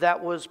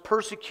that was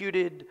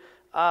persecuted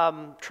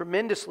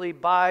tremendously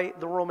by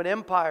the Roman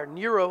Empire.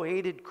 Nero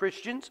hated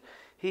Christians.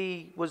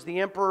 He was the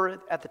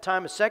emperor at the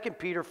time of 2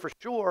 Peter for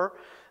sure,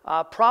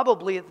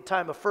 probably at the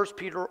time of 1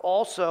 Peter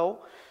also.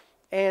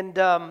 And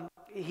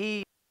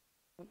he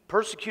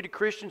persecuted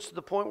Christians to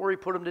the point where he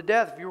put them to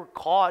death. If you were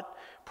caught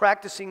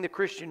practicing the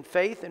Christian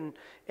faith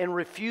and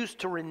refused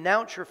to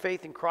renounce your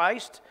faith in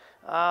Christ,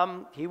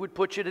 he would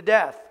put you to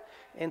death.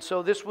 And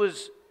so this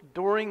was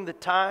during the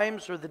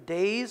times or the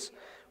days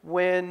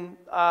when,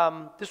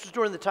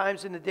 during the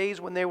times and the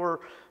days when they were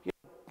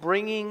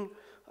bringing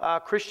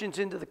Christians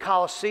into the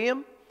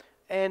Colosseum,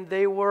 and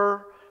they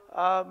were,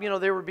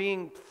 they were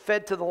being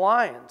fed to the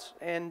lions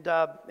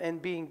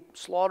and being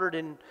slaughtered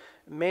in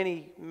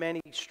many, many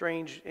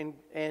strange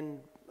and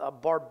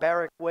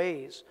barbaric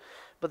ways.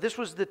 But this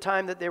was the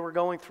time that they were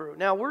going through.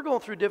 Now, we're going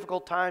through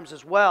difficult times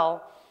as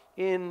well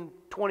in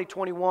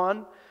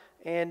 2021,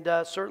 and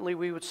certainly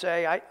we would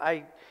say,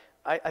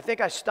 I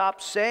think I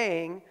stopped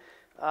saying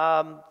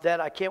that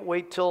I can't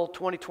wait till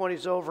 2020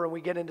 is over and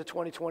we get into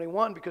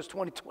 2021, because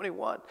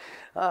 2021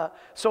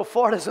 so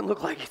far doesn't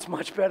look like it's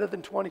much better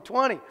than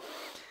 2020.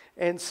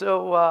 And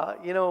so,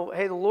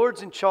 hey, the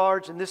Lord's in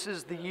charge, and this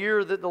is the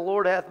year that the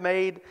Lord hath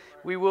made.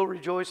 We will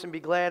rejoice and be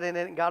glad in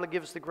it, and God will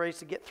give us the grace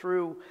to get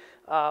through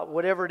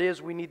whatever it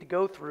is we need to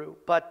go through.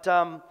 But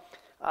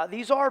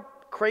these are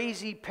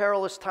crazy,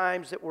 perilous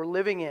times that we're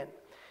living in.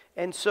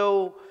 And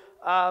so,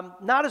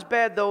 not as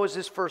bad, though, as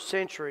this first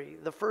century.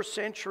 The first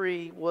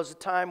century was a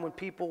time when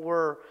people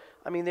were,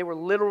 they were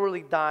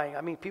literally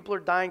dying. People are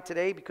dying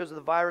today because of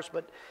the virus,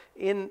 but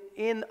in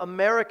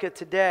America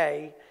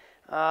today,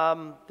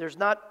 there's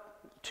not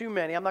too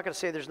many. I'm not going to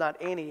say there's not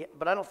any,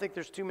 but I don't think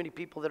there's too many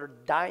people that are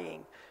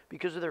dying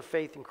because of their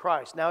faith in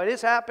Christ. Now, it is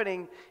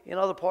happening in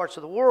other parts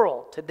of the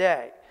world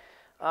today.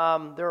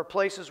 There are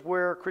places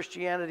where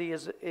Christianity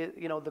is,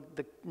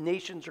 the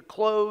nations are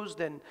closed,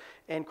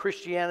 and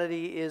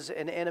Christianity is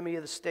an enemy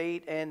of the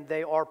state, and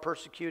they are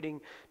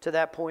persecuting to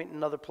that point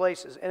in other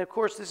places. And of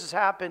course, this has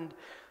happened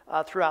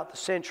throughout the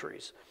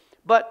centuries.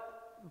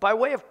 But by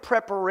way of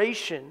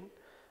preparation,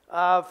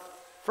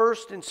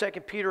 1st and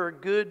 2nd Peter are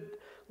good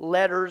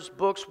letters,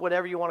 books,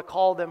 whatever you want to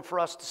call them, for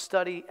us to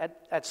study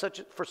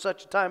for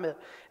such a time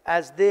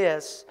as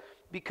this,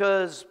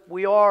 because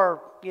we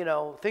are,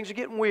 things are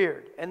getting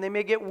weird, and they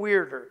may get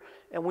weirder,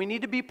 and we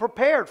need to be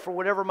prepared for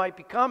whatever might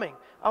be coming.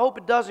 I hope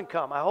it doesn't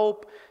come. I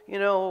hope,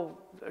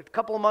 a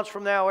couple of months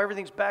from now,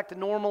 everything's back to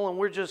normal, and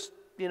we're just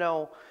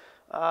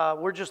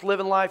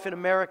living life in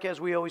America as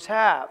we always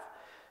have.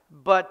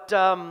 But,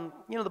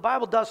 the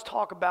Bible does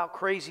talk about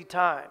crazy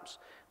times.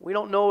 We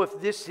don't know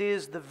if this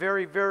is the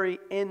very, very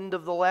end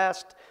of the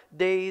last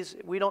days.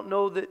 We don't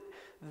know that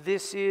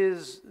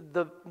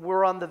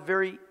we're on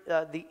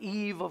the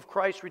eve of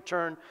Christ's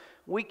return.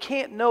 We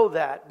can't know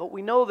that, but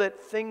we know that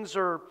things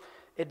are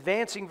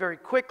advancing very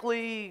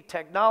quickly,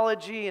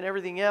 technology and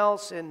everything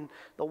else, and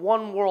the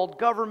one world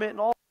government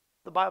and all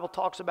the Bible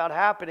talks about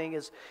happening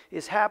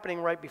is happening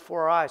right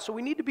before our eyes. So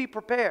we need to be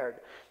prepared.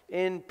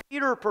 And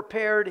Peter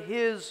prepared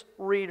his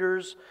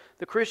readers,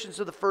 the Christians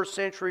of the first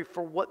century,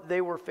 for what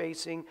they were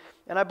facing.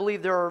 And I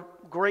believe there are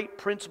great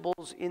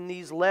principles in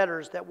these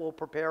letters that will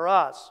prepare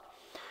us.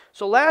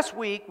 So last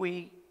week,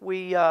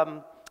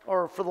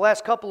 or for the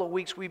last couple of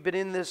weeks, we've been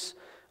in this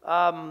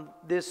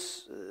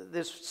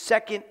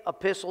second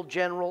epistle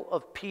general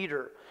of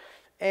Peter.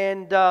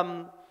 And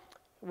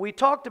we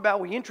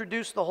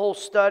introduced the whole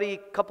study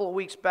a couple of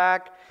weeks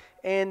back.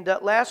 And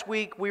last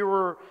week, we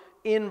were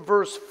in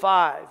verse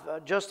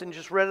 5. Justin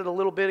just read it a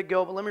little bit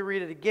ago, but let me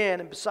read it again.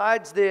 And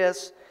besides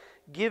this,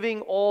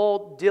 giving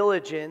all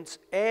diligence,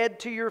 add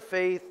to your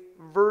faith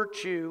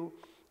virtue,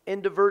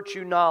 and to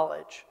virtue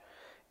knowledge.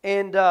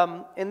 And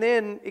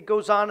then it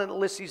goes on and it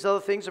lists these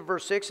other things in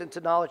verse 6, and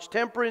to knowledge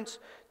temperance,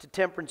 to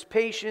temperance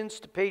patience,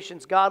 to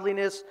patience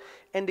godliness,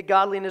 and to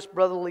godliness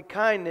brotherly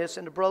kindness,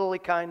 and to brotherly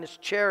kindness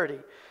charity.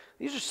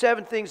 These are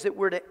 7 things that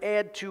we're to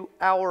add to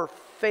our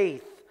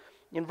faith.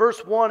 In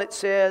verse 1 it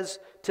says,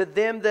 to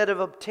them that have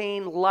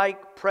obtained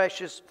like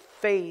precious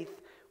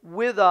faith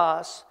with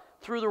us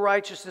through the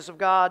righteousness of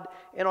God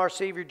and our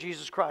Savior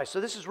Jesus Christ. So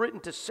this is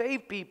written to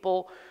save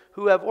people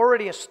who have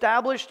already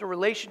established a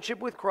relationship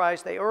with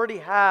Christ. They already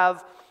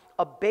have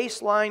a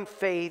baseline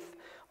faith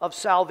of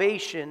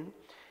salvation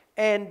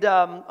and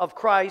of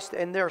Christ,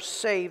 and they're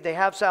saved. They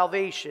have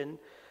salvation.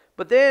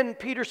 But then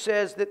Peter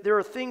says that there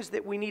are things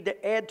that we need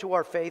to add to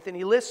our faith, and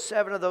he lists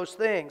 7 of those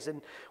things.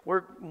 And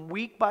we're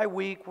week by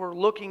week, we're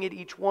looking at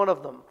each one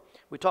of them.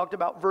 We talked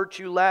about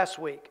virtue last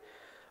week.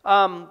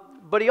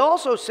 But he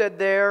also said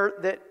there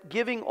that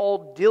giving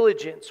all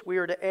diligence, we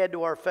are to add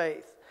to our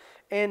faith.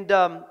 And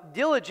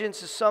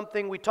diligence is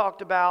something we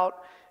talked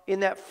about in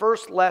that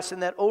first lesson,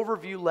 that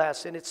overview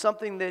lesson. It's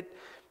something that,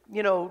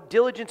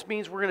 diligence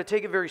means we're going to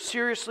take it very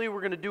seriously.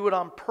 We're going to do it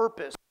on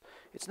purpose.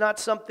 It's not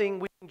something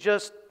we can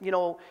just,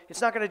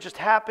 it's not going to just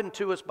happen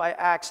to us by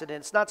accident.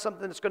 It's not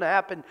something that's going to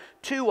happen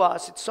to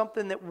us. It's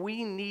something that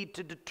we need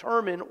to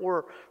determine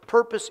or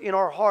purpose in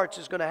our hearts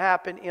is going to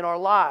happen in our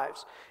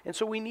lives. And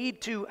so we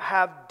need to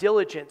have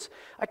diligence.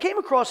 I came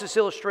across this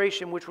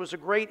illustration, which was a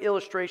great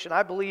illustration,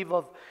 I believe,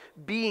 of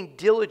being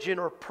diligent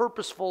or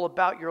purposeful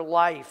about your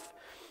life.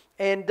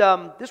 And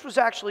this was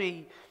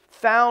actually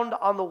found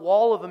on the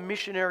wall of a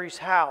missionary's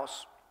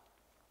house.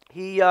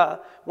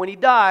 when he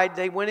died,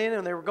 they went in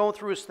and they were going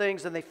through his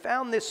things, and they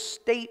found this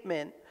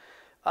statement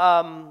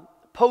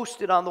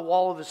posted on the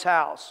wall of his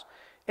house.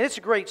 And it's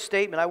a great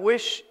statement. I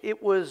wish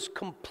it was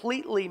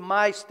completely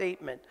my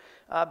statement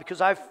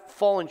because I've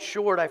fallen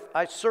short.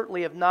 I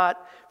certainly have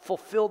not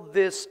fulfilled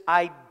this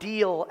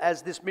ideal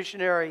as this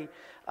missionary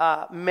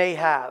may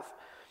have.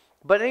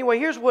 But anyway,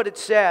 here's what it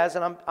says,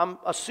 and I'm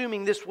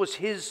assuming this was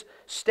his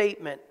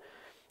statement.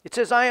 It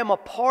says, I am a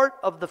part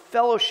of the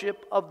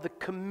fellowship of the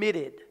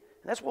committed.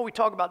 And that's what we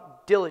talk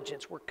about,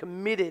 diligence. We're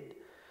committed.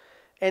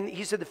 And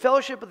he said, the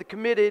fellowship of the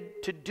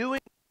committed to doing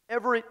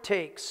whatever it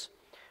takes.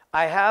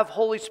 I have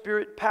Holy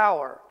Spirit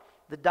power.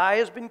 The die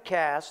has been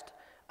cast.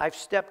 I've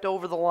stepped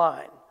over the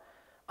line.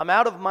 I'm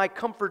out of my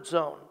comfort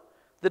zone.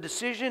 The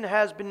decision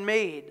has been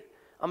made.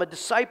 I'm a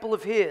disciple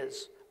of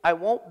His. I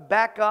won't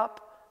back up,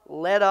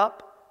 let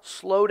up,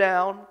 slow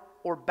down,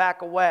 or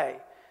back away.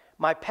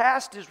 My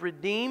past is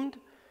redeemed.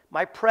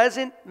 My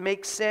present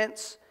makes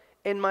sense.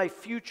 And my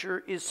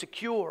future is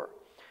secure.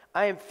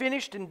 I am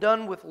finished and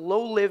done with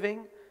low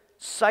living,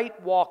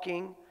 sight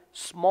walking,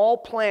 small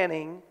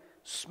planning,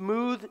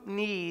 smooth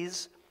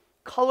knees,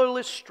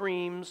 colorless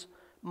streams,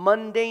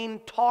 mundane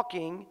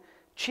talking,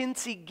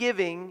 chintzy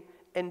giving,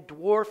 and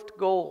dwarfed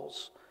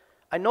goals.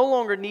 I no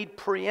longer need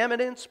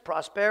preeminence,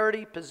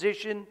 prosperity,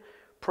 position,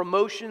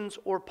 promotions,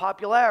 or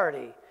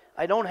popularity.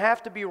 I don't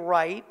have to be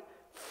right,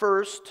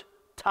 first,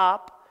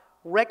 top,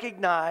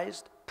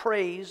 recognized,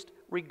 praised,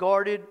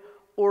 regarded,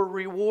 or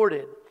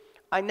rewarded.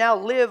 I now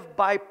live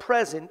by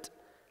present,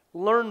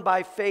 learn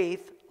by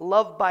faith,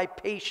 love by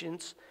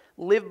patience,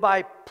 live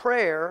by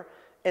prayer,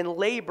 and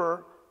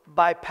labor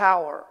by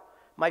power.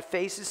 My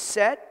face is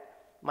set,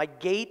 my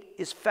gait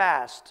is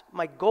fast,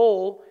 my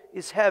goal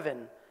is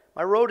heaven.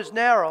 My road is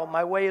narrow,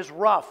 my way is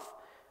rough,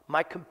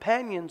 my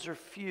companions are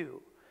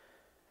few.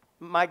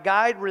 My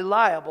guide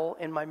reliable,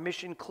 and my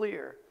mission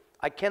clear.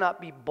 I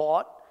cannot be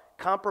bought,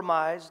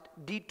 compromised,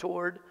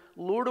 detoured,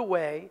 lured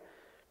away,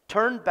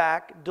 turned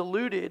back,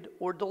 deluded,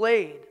 or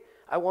delayed.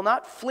 I will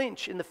not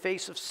flinch in the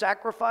face of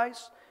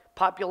sacrifice,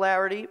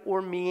 popularity,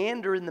 or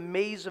meander in the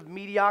maze of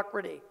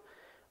mediocrity.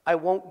 I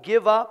won't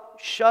give up,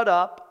 shut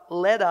up,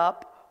 let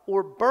up,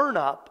 or burn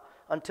up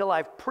until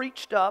I've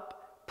preached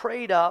up,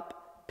 prayed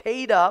up,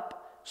 paid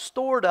up,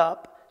 stored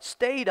up,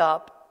 stayed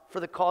up for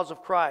the cause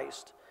of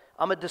Christ.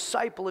 I'm a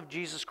disciple of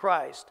Jesus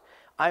Christ.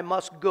 I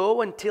must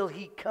go until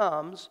He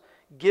comes,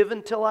 give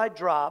until I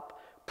drop,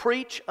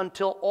 preach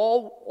until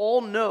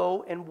all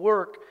know, and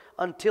work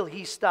until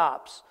He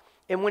stops.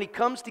 And when He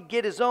comes to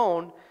get His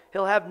own,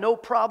 He'll have no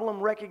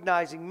problem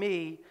recognizing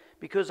me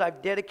because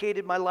I've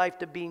dedicated my life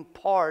to being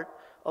part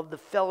of the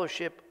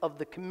fellowship of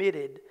the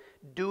committed,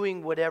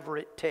 doing whatever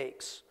it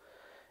takes.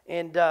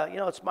 And,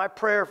 it's my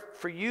prayer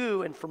for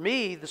you and for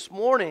me this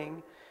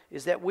morning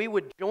is that we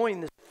would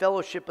join this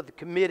fellowship of the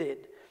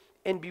committed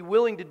and be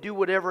willing to do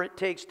whatever it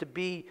takes to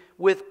be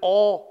with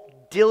all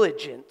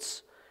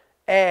diligence,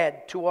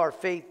 add to our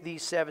faith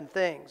these 7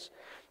 things.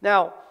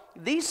 Now,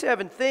 these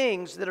 7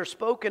 things that are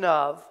spoken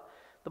of,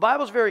 the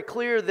Bible is very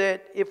clear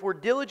that if we're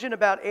diligent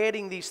about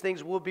adding these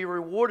things, we'll be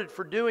rewarded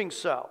for doing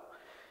so.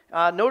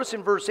 Notice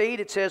in verse 8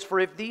 it says, for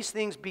if these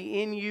things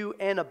be in you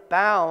and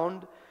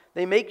abound,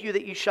 they make you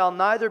that you shall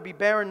neither be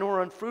barren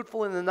nor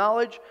unfruitful in the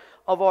knowledge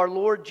of our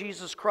Lord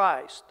Jesus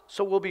Christ.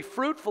 So we'll be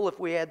fruitful if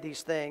we add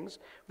these things.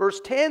 Verse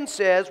 10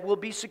 says we'll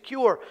be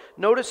secure.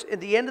 Notice at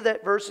the end of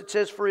that verse it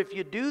says, for if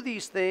you do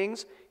these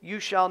things, you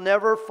shall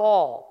never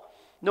fall.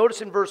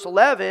 Notice in verse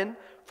 11,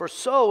 for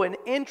so an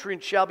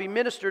entrance shall be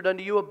ministered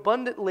unto you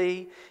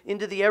abundantly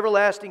into the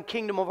everlasting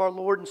kingdom of our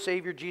Lord and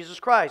Savior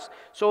Jesus Christ.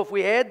 So if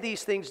we add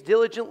these things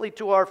diligently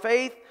to our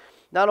faith,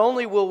 not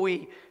only will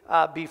we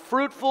be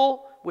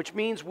fruitful, which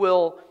means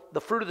the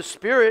fruit of the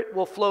Spirit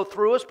will flow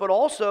through us, but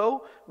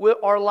also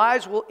our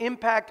lives will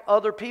impact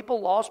other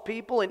people, lost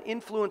people, and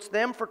influence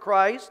them for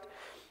Christ.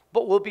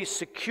 But we'll be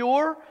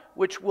secure,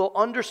 which will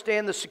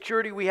understand the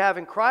security we have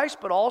in Christ,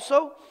 but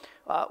also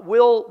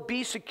will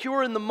be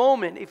secure in the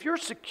moment. If you're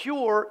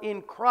secure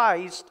in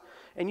Christ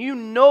and you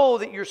know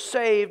that you're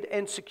saved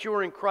and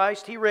secure in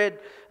Christ, he read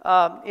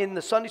in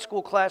the Sunday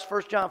school class,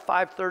 1 John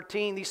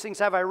 5:13, these things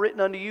have I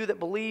written unto you that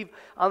believe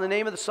on the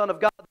name of the Son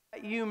of God,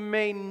 that you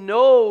may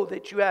know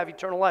that you have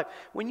eternal life.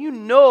 When you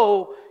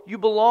know you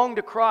belong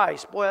to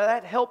Christ, boy,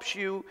 that helps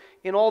you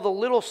in all the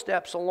little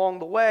steps along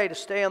the way to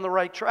stay on the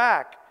right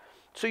track.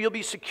 So you'll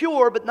be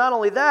secure, but not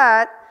only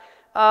that,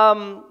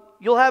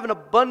 you'll have an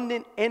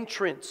abundant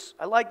entrance.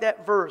 I like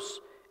that verse.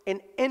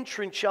 An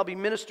entrance shall be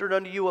ministered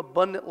unto you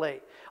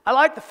abundantly. I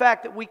like the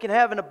fact that we can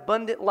have an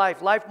abundant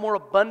life more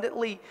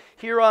abundantly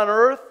here on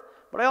earth,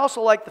 but I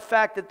also like the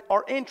fact that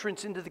our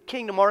entrance into the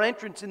kingdom, our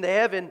entrance into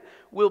heaven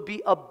will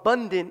be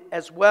abundant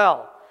as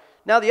well.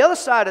 Now the other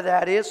side of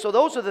that is, so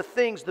those are the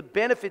things, the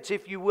benefits,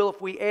 if you will,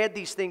 if we add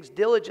these things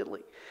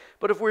diligently.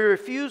 But if we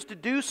refuse to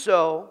do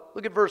so,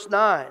 look at verse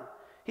 9.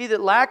 He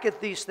that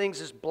lacketh these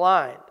things is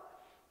blind,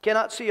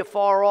 cannot see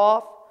afar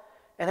off,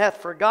 and hath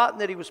forgotten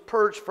that he was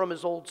purged from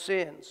his old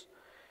sins.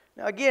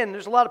 Now again,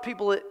 there's a lot of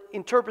people that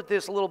interpret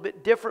this a little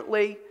bit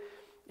differently.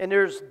 And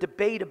there's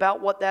debate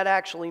about what that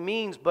actually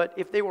means, but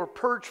if they were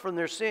purged from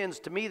their sins,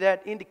 to me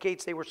that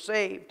indicates they were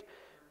saved,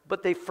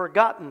 but they've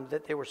forgotten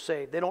that they were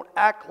saved. They don't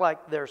act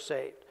like they're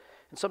saved.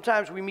 And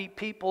sometimes we meet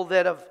people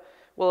that have,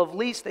 well, at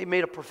least they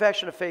made a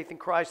profession of faith in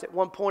Christ at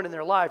one point in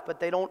their life, but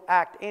they don't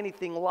act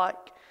anything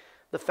like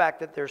the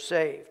fact that they're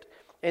saved.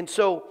 And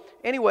so,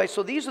 anyway,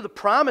 so these are the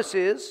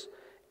promises,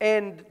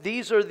 and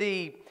these are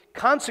the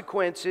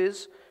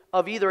consequences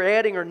of either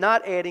adding or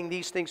not adding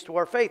these things to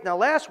our faith. Now,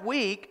 last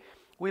week,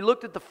 we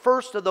looked at the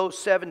first of those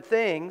 7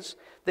 things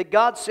that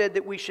God said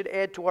that we should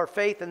add to our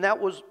faith, and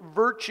that was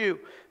virtue.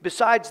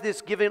 Besides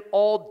this, given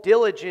all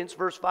diligence,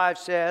 verse 5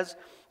 says,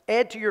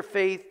 add to your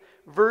faith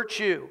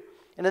virtue.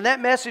 And in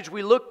that message,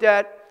 we looked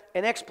at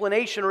an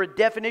explanation or a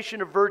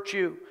definition of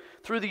virtue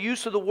through the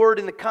use of the word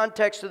in the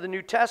context of the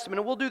New Testament.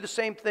 And we'll do the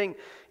same thing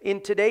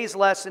in today's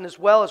lesson as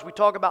well as we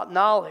talk about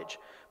knowledge.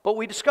 But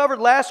we discovered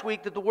last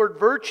week that the word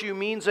virtue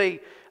means a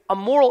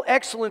moral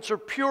excellence or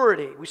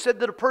purity. We said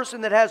that a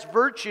person that has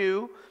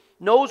virtue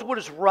knows what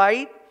is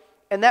right,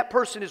 and that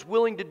person is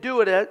willing to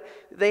do it.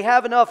 They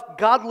have enough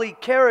godly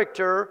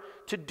character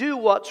to do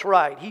what's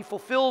right. He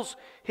fulfills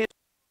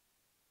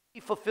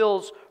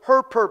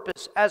her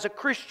purpose as a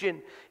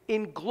Christian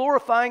in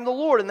glorifying the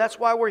Lord, and that's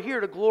why we're here,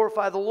 to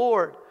glorify the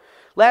Lord.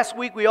 Last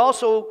week we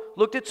also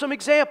looked at some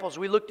examples.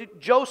 We looked at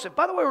Joseph.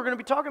 By the way, we're going to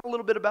be talking a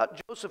little bit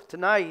about Joseph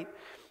tonight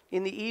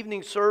in the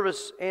evening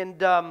service,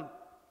 and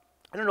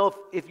I don't know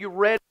if you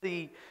read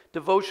the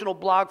devotional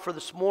blog for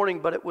this morning,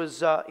 but it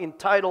was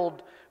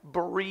entitled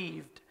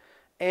Bereaved.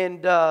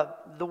 And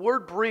the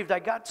word bereaved, I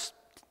got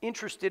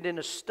interested in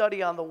a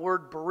study on the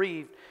word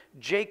bereaved.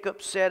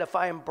 Jacob said, if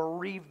I am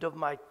bereaved of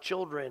my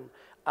children,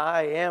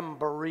 I am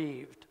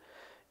bereaved.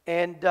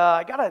 And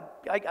I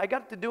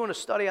got to doing a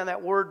study on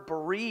that word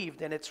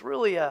bereaved, and it's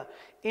really an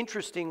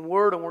interesting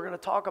word, and we're going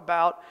to talk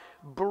about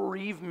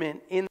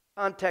bereavement in the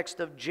context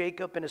of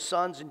Jacob and his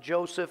sons and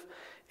Joseph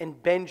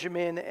and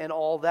Benjamin and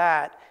all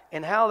that,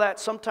 and how that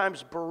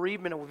sometimes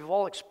bereavement, and we've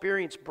all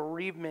experienced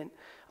bereavement,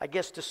 I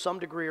guess to some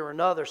degree or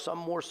another, some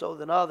more so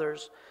than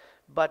others,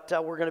 but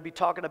we're going to be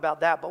talking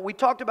about that. But we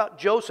talked about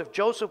Joseph.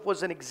 Joseph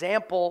was an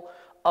example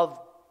of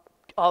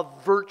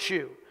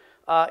virtue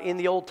in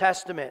the Old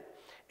Testament.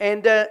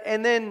 And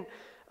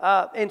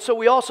so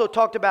we also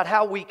talked about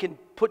how we can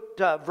put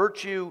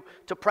virtue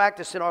to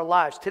practice in our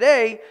lives.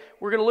 Today,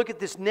 we're going to look at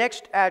this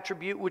next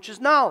attribute, which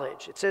is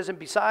knowledge. It says, and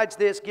besides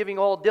this, giving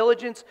all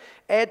diligence,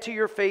 add to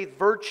your faith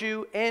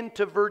virtue, and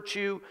to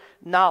virtue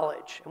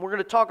knowledge. And we're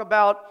going to talk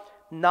about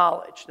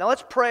knowledge. Now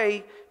let's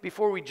pray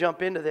before we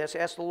jump into this.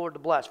 Ask the Lord to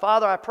bless.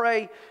 Father, I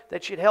pray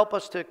that you'd help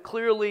us to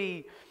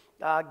clearly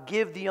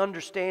give the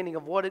understanding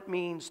of what it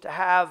means to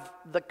have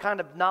the kind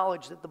of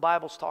knowledge that the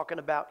Bible's talking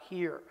about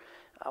here.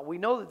 We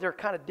know that there are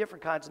kind of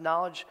different kinds of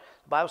knowledge.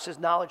 The Bible says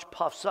knowledge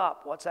puffs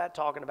up. What's that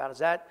talking about? Is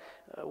that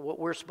what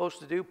we're supposed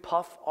to do,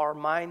 puff our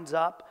minds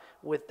up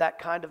with that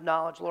kind of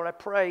knowledge? Lord, I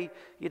pray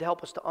you'd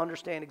help us to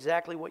understand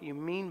exactly what you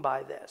mean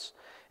by this.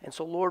 And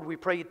so, Lord, we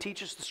pray you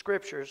teach us the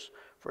Scriptures,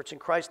 for it's in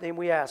Christ's name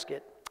we ask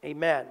it.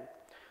 Amen.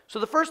 So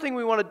the first thing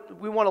we want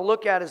to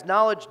look at is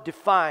knowledge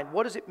defined.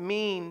 What does it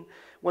mean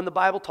when the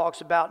Bible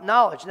talks about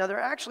knowledge? Now, there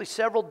are actually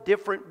several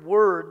different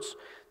words,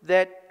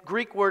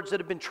 Greek words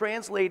that have been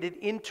translated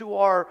into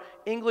our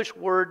English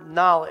word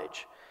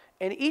knowledge.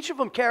 And each of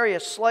them carry a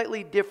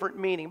slightly different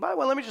meaning. By the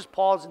way, let me just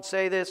pause and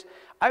say this.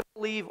 I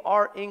believe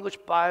our English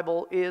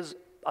Bible is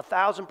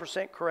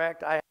 1,000%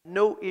 correct. I have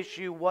no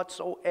issue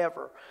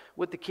whatsoever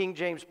with the King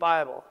James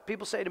Bible.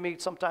 People say to me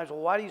sometimes, well,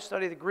 why do you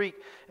study the Greek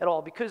at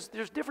all? Because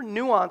there's different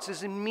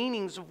nuances and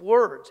meanings of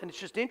words, and it's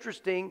just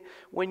interesting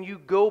when you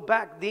go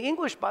back. The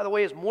English, by the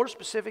way, is more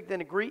specific than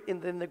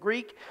the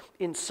Greek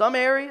in some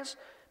areas,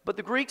 but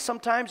the Greek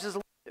sometimes is a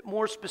little bit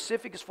more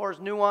specific as far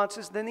as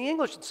nuances than the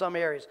English in some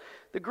areas.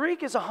 The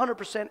Greek is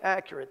 100%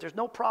 accurate. There's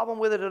no problem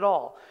with it at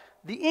all.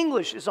 The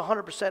English is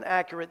 100%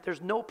 accurate.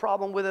 There's no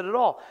problem with it at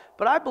all.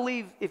 But I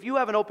believe if you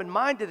have an open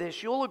mind to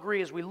this, you'll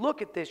agree as we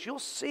look at this, you'll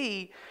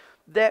see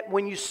that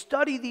when you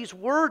study these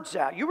words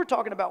out, you were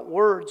talking about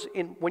words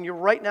when you're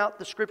writing out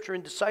the Scripture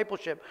in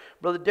discipleship.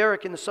 Brother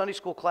Derek in the Sunday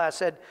school class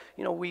said,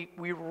 we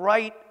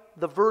write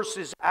the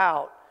verses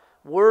out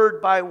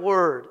word by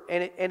word,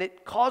 and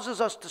it causes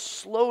us to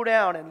slow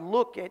down and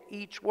look at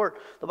each word.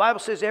 The Bible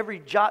says every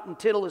jot and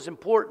tittle is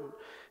important.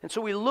 And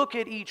so we look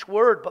at each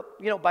word,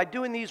 but by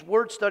doing these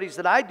word studies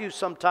that I do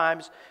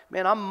sometimes,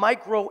 man, I'm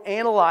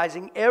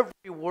micro-analyzing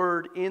every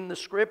word in the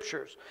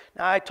Scriptures.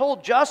 Now, I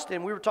told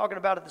Justin, we were talking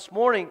about it this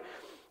morning,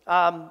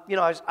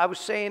 I was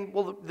saying,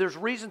 well, there's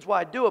reasons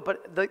why I do it,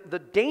 but the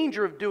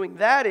danger of doing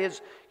that is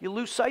you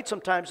lose sight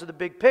sometimes of the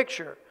big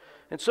picture.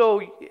 And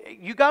so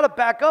you got to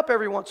back up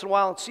every once in a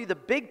while and see the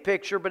big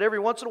picture, but every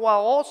once in a while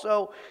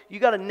also you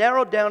got to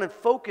narrow down and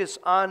focus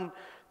on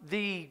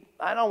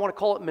I don't want to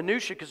call it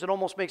minutia because it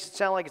almost makes it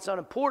sound like it's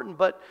unimportant,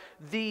 but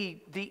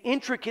the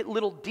intricate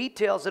little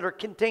details that are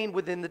contained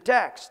within the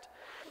text.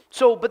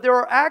 So, but there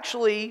are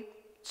actually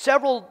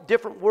several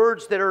different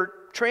words that are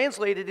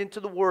translated into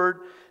the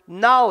word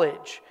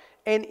knowledge.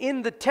 And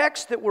in the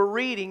text that we're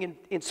reading,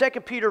 in 2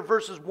 Peter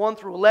verses 1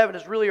 through 11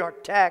 is really our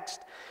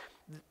text,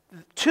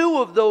 two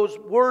of those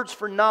words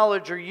for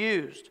knowledge are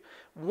used.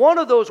 One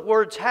of those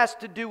words has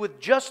to do with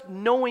just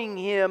knowing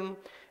Him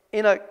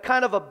in a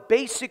kind of a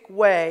basic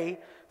way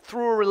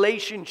through a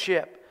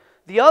relationship.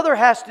 The other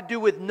has to do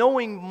with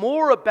knowing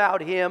more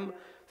about Him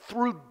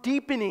through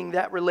deepening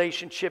that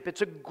relationship.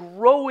 It's a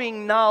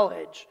growing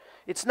knowledge.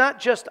 It's not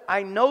just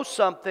I know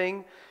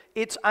something,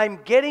 it's I'm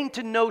getting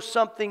to know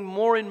something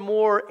more and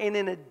more and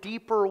in a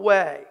deeper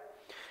way.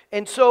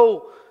 And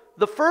so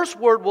the first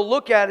word we'll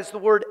look at is the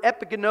word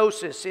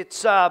epignosis.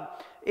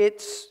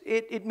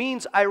 It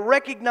means I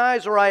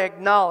recognize or I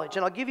acknowledge.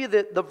 And I'll give you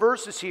the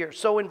verses here.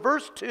 So in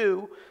verse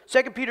 2,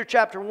 2 Peter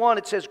chapter 1,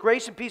 it says,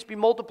 grace and peace be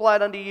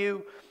multiplied unto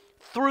you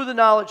through the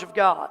knowledge of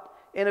God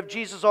and of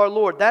Jesus our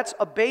Lord. That's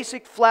a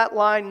basic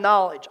flatline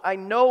knowledge. I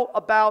know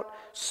about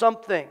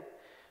something.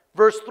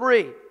 Verse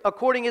 3,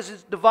 according as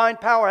His divine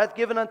power hath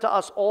given unto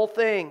us all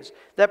things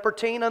that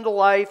pertain unto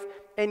life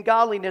and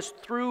godliness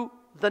through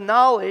the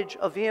knowledge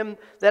of Him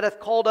that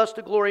hath called us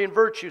to glory and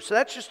virtue. So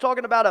that's just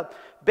talking about a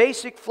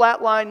basic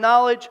flatline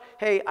knowledge.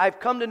 Hey, I've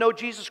come to know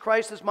Jesus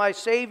Christ as my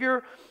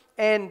Savior,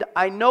 and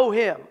I know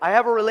Him. I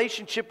have a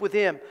relationship with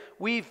Him.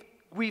 We've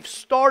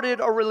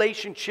started a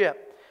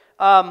relationship.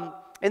 And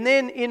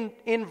then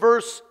in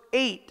verse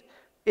 8,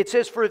 it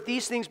says, for if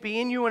these things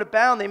be in you and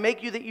abound, they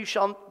make you that you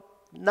shall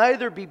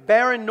neither be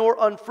barren nor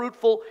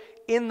unfruitful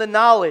in the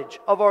knowledge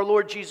of our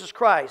Lord Jesus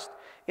Christ.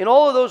 In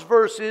all of those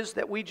verses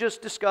that we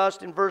just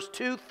discussed, in verse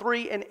 2,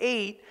 3, and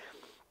 8,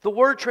 the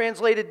word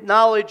translated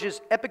knowledge is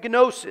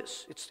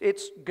epignosis.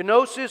 It's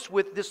gnosis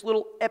with this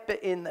little epi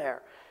in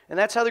there. And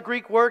that's how the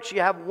Greek works. You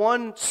have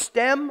one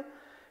stem,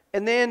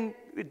 and then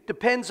it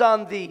depends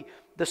on the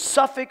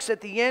suffix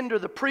at the end or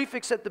the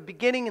prefix at the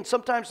beginning, and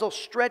sometimes they'll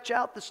stretch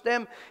out the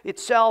stem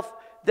itself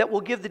that will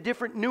give the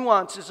different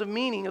nuances of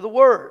meaning of the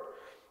word.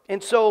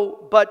 And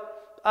so,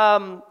 but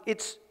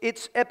it's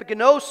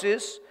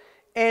epignosis,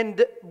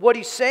 and what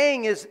he's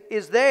saying is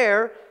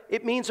there,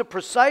 it means a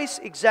precise,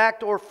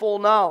 exact, or full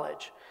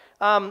knowledge.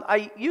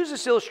 I used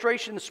this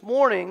illustration this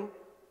morning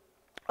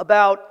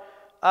about,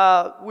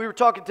 we were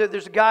talking to,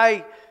 there's a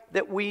guy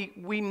that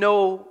we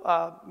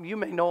know, you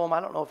may know him,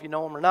 I don't know if you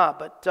know him or not,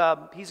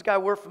 but he's a guy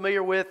we're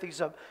familiar with. He's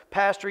a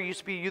pastor, he used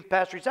to be a youth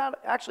pastor. He's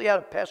actually out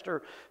of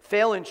Pastor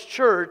Phelan's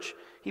church.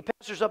 He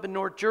pastors up in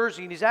North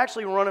Jersey, and he's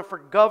actually running for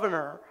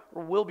governor,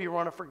 or will be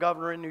running for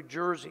governor in New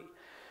Jersey.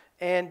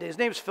 And his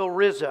name's Phil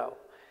Rizzo.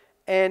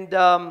 And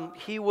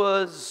he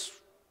was,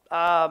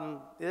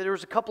 there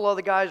was a couple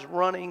other guys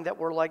running that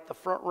were like the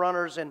front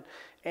runners,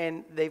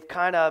 and they've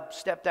kind of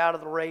stepped out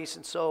of the race.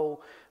 And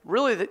so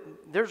really,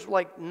 there's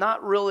like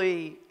not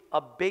really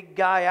a big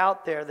guy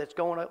out there that's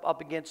going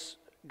up against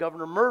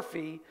Governor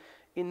Murphy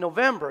in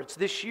November. It's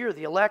this year,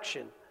 the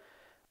election,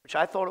 which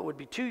I thought it would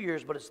be 2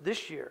 years, but it's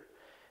this year.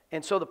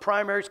 And so the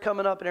primary's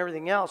coming up and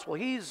everything else. Well,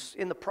 he's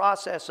in the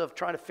process of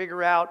trying to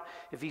figure out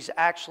if he's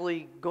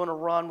actually going to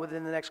run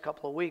within the next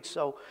couple of weeks.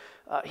 So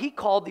he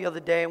called the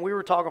other day, and we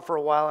were talking for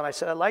a while, and I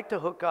said, I'd like to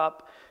hook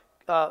up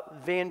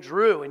Van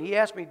Drew. And he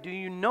asked me, do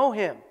you know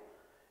him?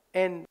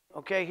 And,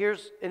 okay,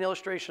 here's an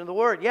illustration of the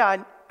word.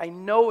 Yeah, I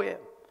know him.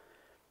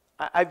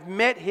 I've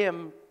met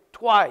him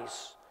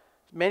twice.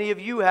 Many of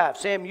you have.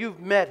 Sam, you've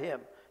met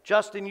him.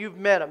 Justin, you've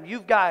met him. You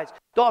guys.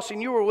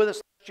 Dawson, you were with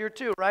us last year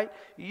too, right?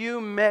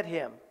 You met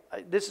him.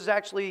 This is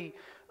actually,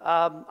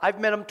 I've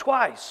met him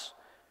twice.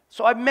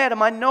 So I've met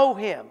him, I know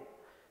him.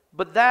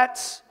 But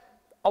that's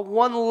a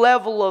one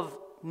level of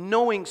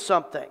knowing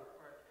something.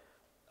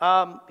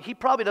 He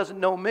probably doesn't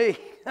know me,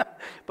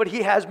 but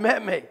he has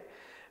met me.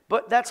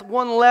 But that's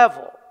one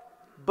level.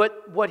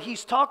 But what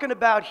he's talking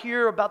about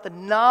here, about the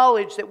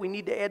knowledge that we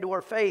need to add to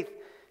our faith,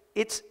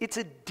 it's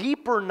a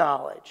deeper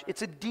knowledge.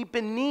 It's a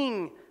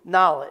deepening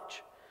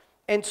knowledge.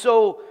 And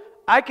so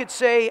I could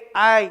say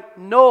I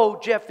know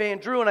Jeff Van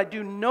Drew, and I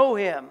do know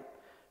him,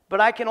 but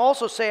I can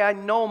also say I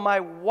know my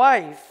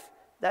wife.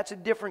 That's a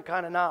different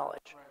kind of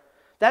knowledge.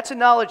 That's a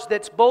knowledge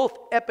that's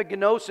both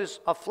epignosis,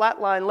 a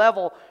flatline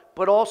level,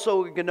 but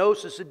also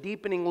gnosis, a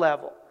deepening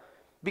level.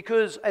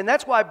 Because, and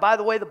that's why, by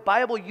the way, the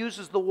Bible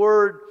uses the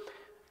word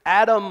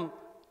Adam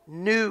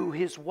knew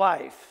his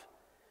wife.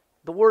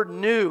 The word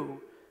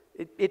knew,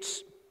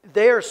 it's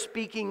there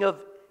speaking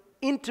of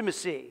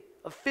intimacy,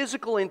 of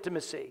physical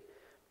intimacy.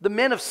 The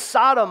men of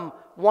Sodom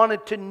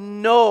wanted to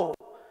know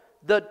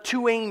the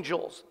two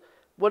angels.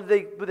 What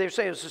they were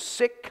saying? It was a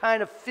sick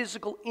kind of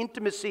physical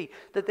intimacy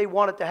that they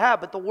wanted to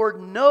have. But the word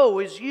know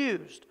is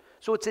used.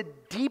 So it's a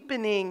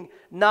deepening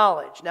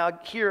knowledge. Now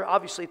here,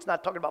 obviously, it's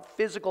not talking about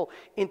physical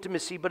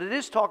intimacy, but it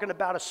is talking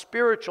about a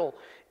spiritual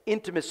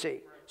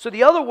intimacy. So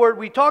the other word,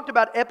 we talked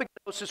about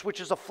epignosis, which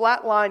is a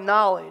flatline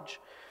knowledge.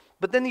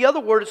 But then the other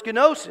word is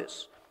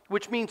gnosis,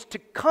 which means to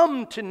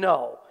come to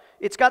know.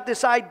 It's got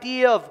this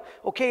idea of,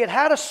 okay, it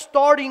had a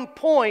starting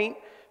point,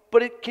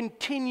 but it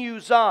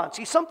continues on.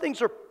 See, some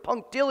things are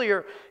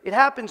punctiliar. It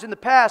happens in the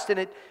past, and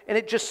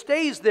it just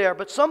stays there.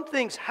 But some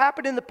things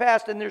happen in the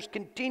past, and there's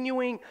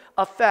continuing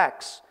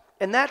effects.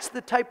 And that's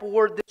the type of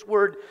word this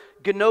word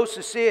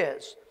gnosis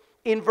is.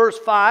 In verse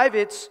 5,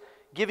 it's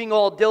giving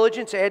all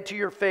diligence, add to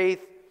your faith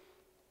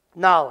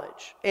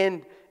knowledge.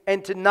 And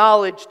to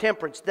knowledge,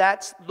 temperance.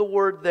 That's the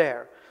word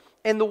there.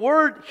 And the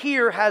word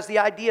here has the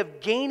idea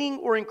of gaining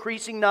or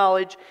increasing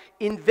knowledge,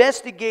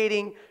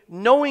 investigating,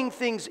 knowing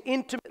things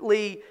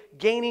intimately,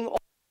 gaining all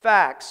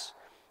facts.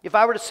 If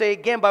I were to say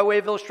again by way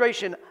of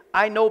illustration,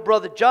 I know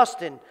Brother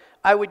Justin,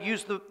 I would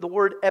use the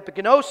word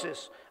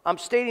epignosis. I'm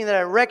stating that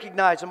I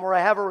recognize him or I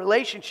have a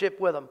relationship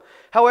with him.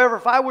 However,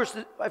 if I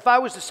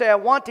was to say I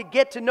want to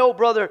get to know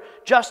Brother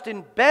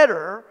Justin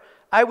better,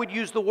 I would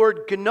use the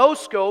word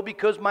gnosko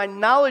because my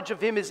knowledge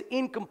of him is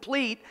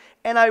incomplete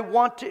and I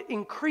want to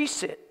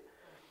increase it.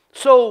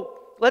 So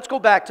let's go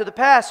back to the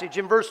passage.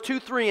 In verse 2,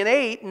 3, and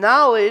 8,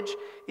 knowledge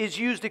is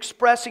used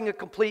expressing a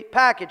complete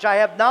package. I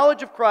have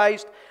knowledge of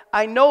Christ.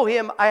 I know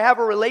him. I have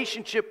a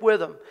relationship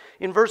with him.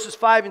 In verses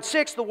 5 and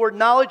 6, the word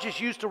knowledge is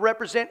used to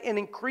represent an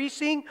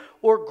increasing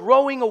or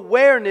growing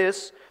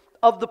awareness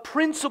of the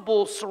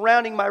principles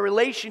surrounding my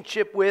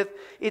relationship with.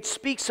 It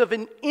speaks of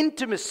an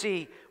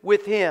intimacy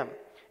with him.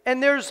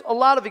 And there's a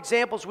lot of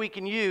examples we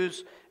can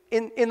use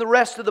in the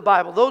rest of the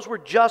Bible. Those were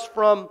just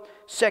from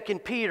 2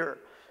 Peter.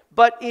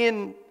 But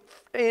in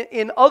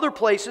other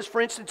places, for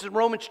instance, in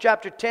Romans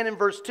chapter 10 and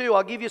verse 2,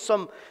 I'll give you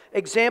some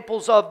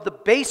examples of the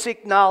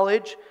basic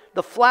knowledge,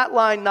 the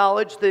flatline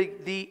knowledge,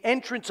 the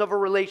entrance of a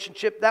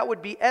relationship. That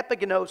would be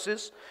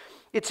epignosis.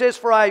 It says,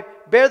 for I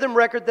bear them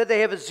record that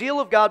they have a zeal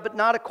of God, but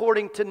not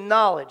according to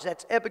knowledge.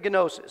 That's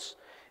epignosis.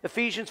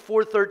 Ephesians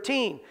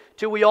 4:13,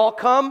 till we all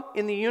come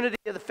in the unity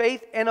of the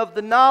faith and of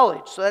the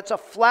knowledge. So that's a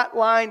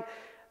flatline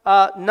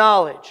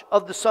knowledge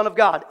of the Son of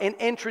God, an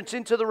entrance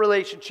into the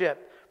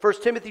relationship.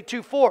 1 Timothy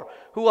 2:4,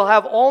 who will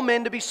have all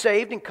men to be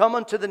saved and come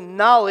unto the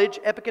knowledge,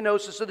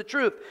 epignosis of the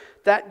truth.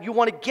 That you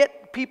want to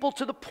get people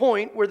to the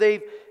point where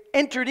they've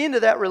entered into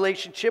that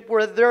relationship,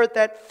 where they're at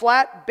that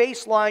flat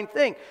baseline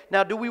thing.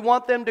 Now, do we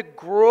want them to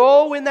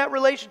grow in that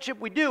relationship?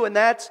 We do, and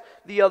that's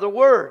the other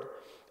word.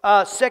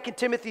 2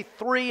 Timothy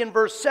 3 and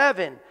verse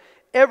 7,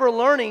 ever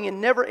learning and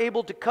never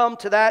able to come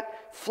to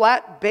that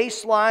flat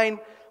baseline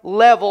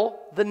level,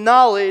 the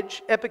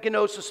knowledge,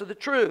 epignosis of the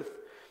truth.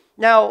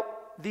 Now,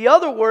 the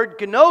other word,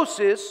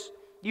 gnosis,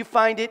 you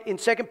find it in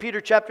 2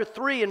 Peter chapter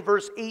 3 and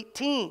verse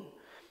 18.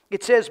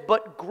 It says,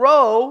 but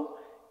grow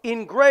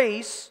in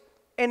grace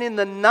and in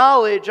the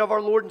knowledge of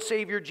our Lord and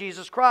Savior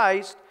Jesus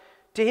Christ.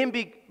 To him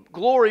be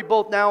glory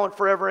both now and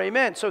forever.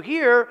 Amen. So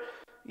here,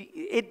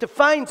 it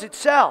defines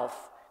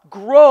itself.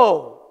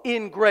 Grow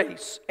in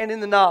grace and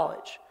in the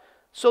knowledge.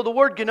 So the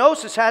word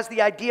gnosis has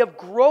the idea of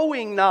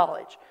growing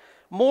knowledge,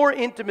 more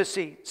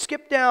intimacy.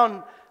 Skip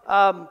down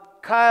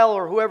Kyle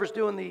or whoever's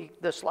doing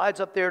the slides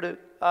up there to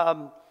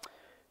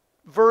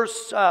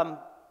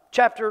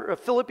chapter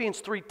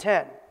Philippians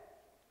 3:10.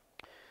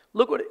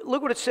 Look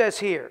what it says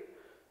here.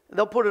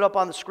 They'll put it up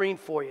on the screen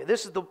for you.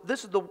 This is the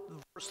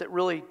verse that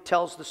really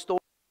tells the story.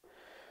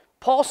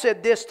 Paul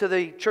said this to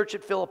the church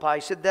at Philippi.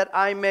 He said, that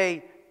I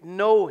may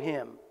know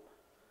him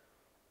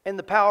and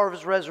the power of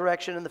his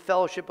resurrection and the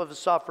fellowship of his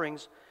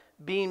sufferings,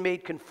 being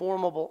made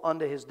conformable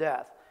unto his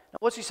death. Now,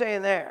 what's he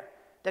saying there?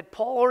 Did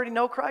Paul already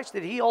know Christ?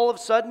 Did he all of a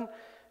sudden,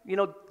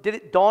 did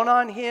it dawn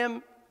on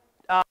him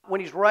when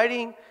he's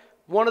writing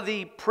one of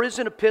the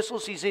prison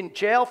epistles? He's in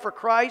jail for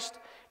Christ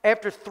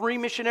after 3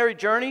 missionary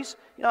journeys.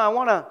 I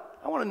want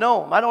to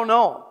know him. I don't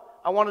know him.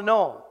 I want to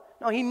know him.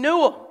 No, he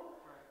knew him.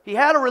 He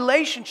had a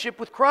relationship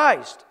with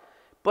Christ,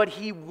 but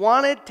he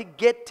wanted to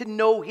get to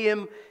know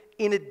him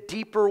in a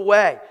deeper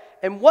way.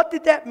 And what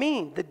did that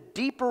mean? The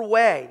deeper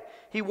way.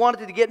 He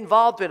wanted to get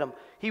involved in him.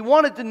 He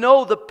wanted to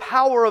know the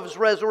power of his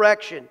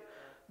resurrection,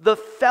 the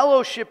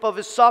fellowship of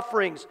his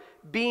sufferings,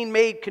 being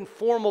made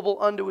conformable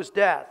unto his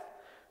death.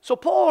 So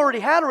Paul already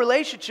had a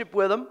relationship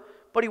with him,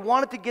 but he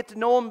wanted to get to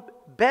know him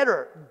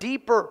better,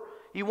 deeper.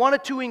 He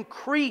wanted to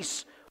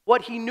increase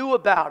what he knew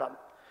about him.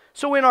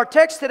 So in our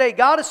text today,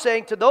 God is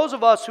saying to those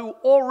of us who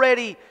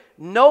already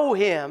know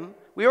him,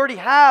 we already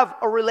have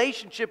a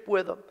relationship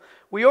with him,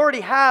 we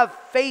already have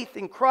faith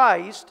in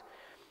Christ,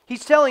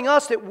 he's telling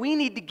us that we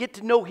need to get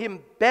to know him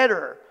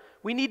better.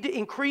 We need to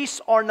increase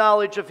our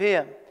knowledge of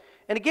him.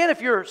 And again,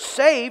 if you're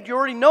saved, you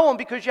already know him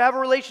because you have a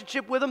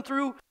relationship with him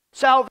through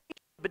salvation.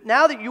 But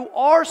now that you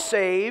are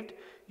saved,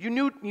 you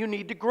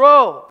need to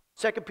grow.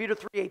 2 Peter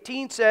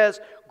 3:18 says,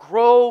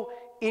 grow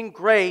in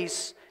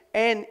grace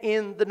and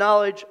in the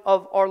knowledge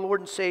of our Lord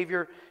and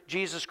Savior,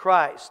 Jesus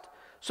Christ.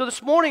 So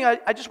this morning,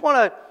 I just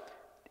want to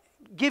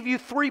give you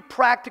 3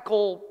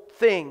 practical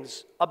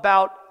things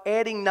about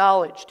adding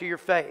knowledge to your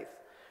faith.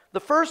 The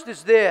first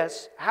is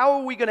this: how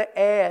are we going to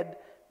add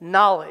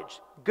knowledge,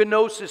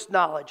 gnosis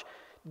knowledge,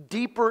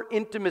 deeper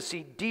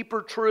intimacy,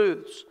 deeper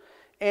truths?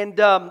 And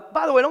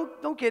by the way,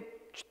 don't get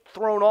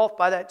thrown off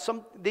by that.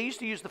 They used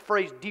to use the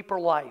phrase deeper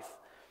life.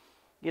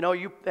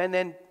 And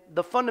then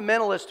the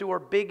fundamentalists who are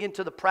big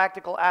into the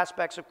practical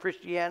aspects of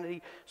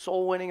Christianity,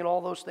 soul winning and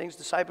all those things,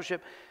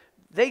 discipleship,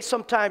 they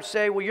sometimes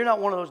say, well, you're not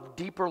one of those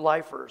deeper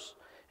lifers.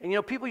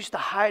 And, people used to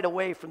hide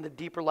away from the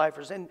deeper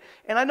lifers. And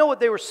I know what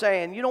they were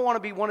saying. You don't want to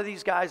be one of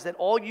these guys that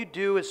all you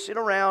do is sit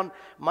around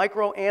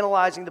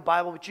micro-analyzing the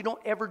Bible, but you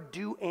don't ever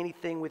do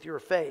anything with your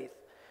faith.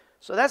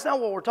 So that's not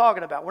what we're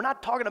talking about. We're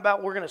not talking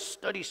about we're going to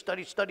study,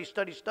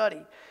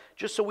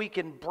 just so we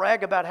can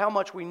brag about how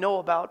much we know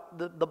about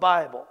the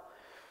Bible.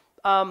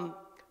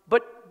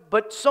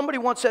 But somebody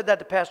once said that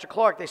to Pastor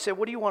Clark. They said,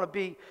 what do you want to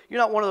be? You're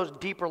not one of those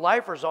deeper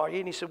lifers, are you?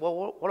 And he said,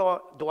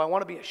 well, do I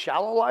want to be a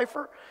shallow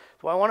lifer?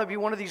 Do I want to be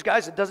one of these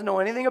guys that doesn't know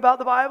anything about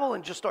the Bible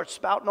and just start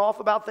spouting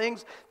off about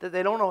things that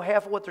they don't know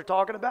half of what they're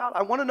talking about?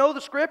 I want to know the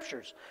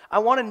Scriptures. I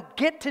want to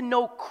get to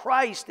know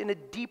Christ in a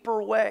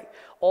deeper way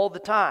all the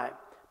time.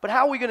 But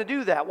how are we going to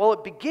do that? Well,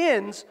 it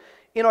begins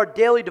in our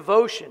daily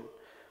devotion.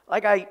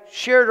 Like I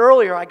shared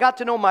earlier, I got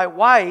to know my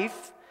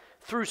wife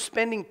through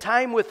spending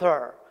time with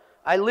her.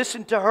 I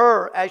listened to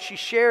her as she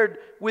shared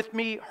with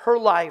me her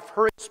life,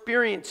 her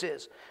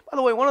experiences. By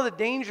the way, one of the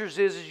dangers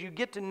is you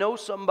get to know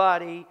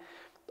somebody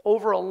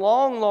over a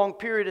long, long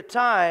period of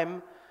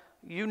time,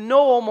 you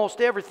know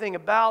almost everything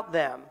about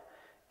them.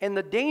 And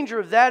the danger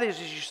of that is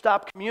you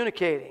stop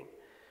communicating.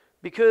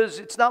 Because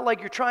it's not like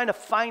you're trying to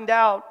find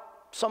out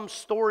some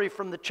story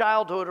from the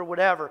childhood or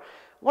whatever.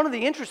 One of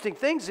the interesting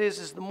things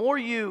is the more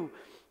you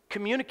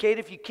communicate,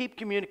 if you keep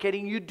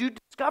communicating, you do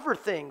discover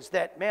things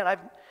that, man,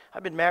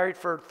 I've been married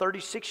for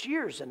 36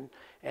 years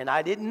and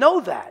I didn't know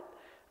that.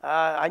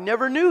 I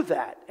never knew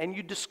that. And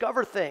you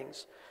discover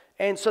things.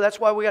 And so that's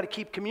why we got to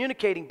keep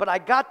communicating. But I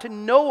got to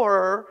know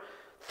her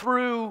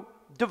through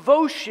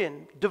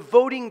devotion,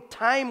 devoting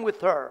time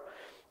with her.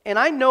 And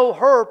I know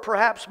her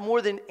perhaps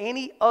more than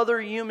any other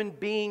human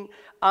being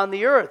on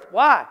the earth.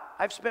 Why?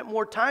 I've spent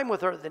more time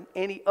with her than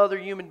any other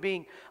human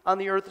being on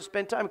the earth has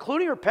spent time,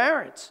 including her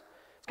parents.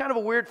 It's kind of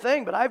a weird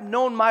thing, but I've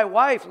known my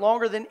wife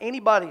longer than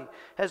anybody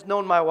has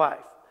known my wife.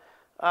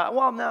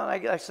 Well, no, I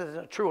guess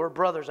it's true. Her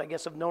brothers, I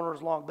guess, have known her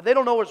as long, but they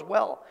don't know her as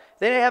well.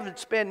 They haven't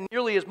spent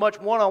nearly as much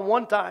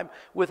one-on-one time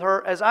with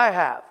her as I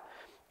have.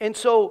 And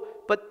so,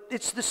 but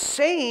it's the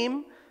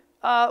same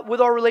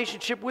with our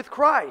relationship with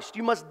Christ.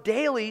 You must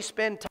daily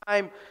spend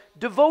time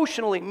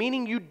devotionally,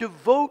 meaning you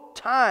devote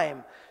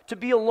time to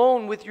be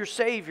alone with your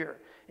Savior.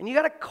 And you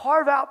got to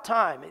carve out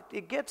time.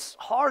 It gets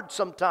hard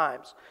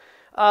sometimes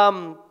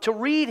to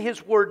read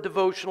His Word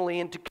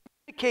devotionally and to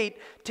communicate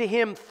to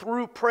Him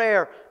through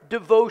prayer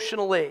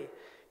devotionally.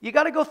 You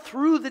got to go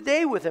through the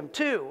day with Him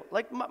too.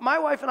 Like my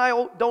wife and I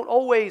don't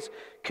always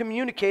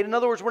communicate. In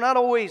other words, we're not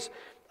always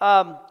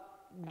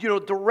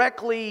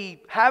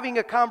directly having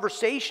a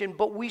conversation,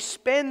 but we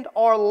spend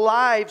our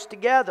lives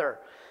together.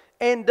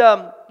 And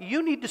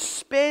you need to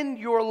spend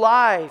your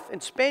life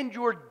and spend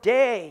your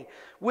day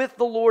with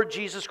the Lord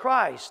Jesus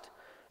Christ.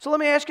 So let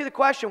me ask you the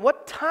question,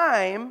 what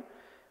time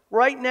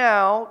right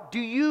now do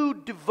you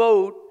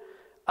devote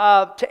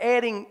to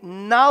adding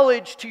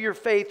knowledge to your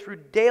faith through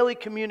daily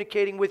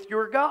communicating with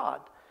your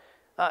God?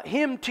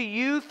 Him to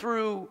you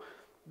through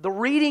the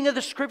reading of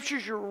the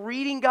Scriptures, you're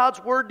reading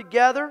God's Word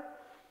together,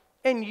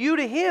 and you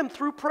to Him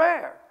through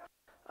prayer.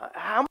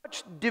 How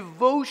much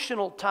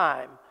devotional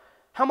time,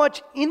 how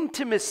much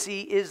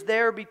intimacy is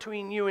there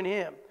between you and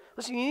Him?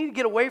 Listen, you need to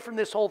get away from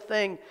this whole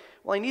thing.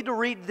 Well, I need to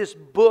read this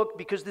book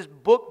because this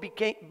book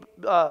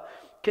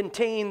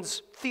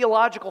contains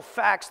theological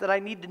facts that I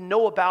need to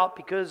know about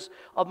because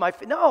of my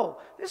faith. No,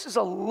 this is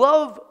a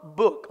love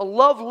book, a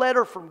love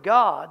letter from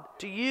God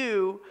to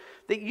you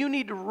that you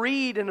need to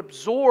read and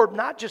absorb,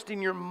 not just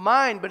in your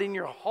mind, but in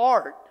your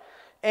heart.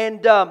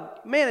 And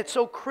man, it's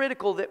so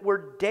critical that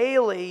we're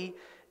daily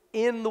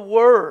in the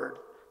Word.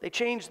 They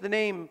changed the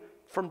name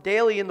from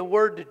daily in the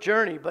Word to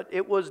journey, but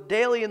it was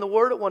daily in the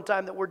Word at one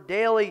time, that we're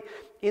daily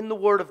in the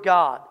Word of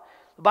God.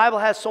 The Bible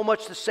has so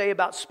much to say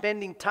about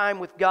spending time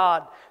with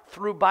God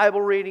through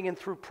Bible reading and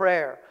through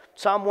prayer.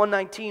 Psalm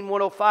 119,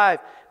 105,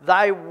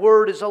 Thy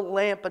word is a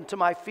lamp unto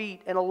my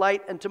feet and a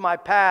light unto my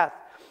path.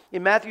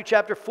 In Matthew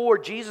chapter 4,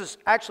 Jesus,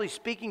 actually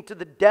speaking to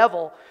the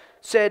devil,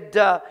 said,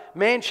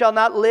 Man shall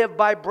not live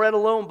by bread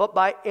alone, but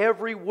by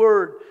every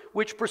word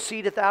which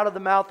proceedeth out of the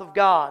mouth of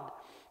God.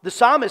 The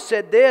psalmist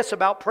said this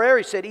about prayer.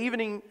 He said,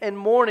 Evening and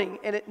morning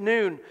and at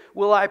noon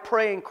will I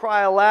pray and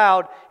cry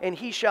aloud, and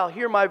He shall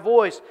hear my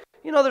voice.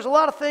 You know, there's a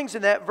lot of things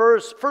in that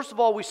verse. First of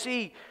all, we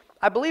see,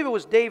 I believe it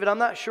was David, I'm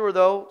not sure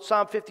though,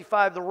 Psalm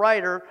 55, the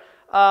writer,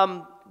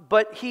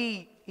 but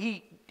he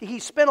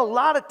spent a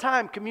lot of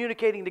time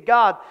communicating to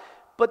God.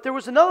 But there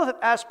was another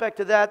aspect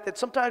of that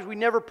sometimes we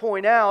never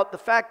point out, the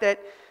fact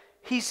that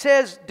he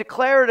says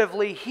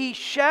declaratively, He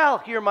shall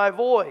hear my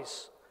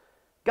voice.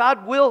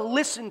 God will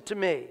listen to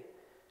me.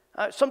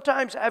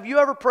 Sometimes, have you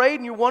ever prayed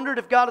and you wondered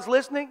if God is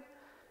listening?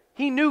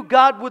 He knew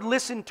God would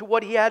listen to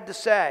what he had to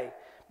say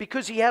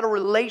because he had a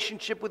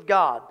relationship with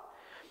God.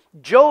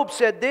 Job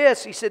said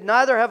this, he said,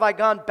 Neither have I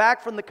gone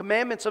back from the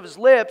commandments of His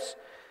lips.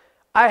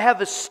 I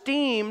have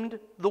esteemed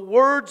the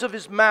words of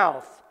His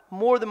mouth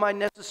more than my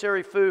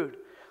necessary food.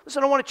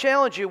 Listen, I want to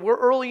challenge you. We're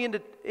early into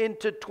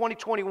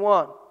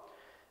 2021.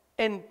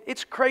 And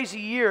it's a crazy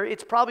year.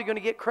 It's probably going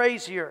to get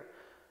crazier.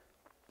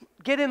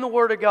 Get in the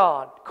Word of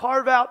God.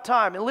 Carve out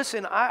time. And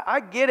listen, I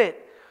get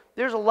it.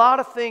 there's a lot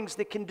of things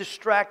that can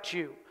distract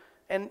you.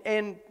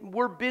 And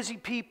we're busy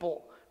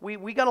people.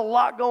 We got a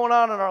lot going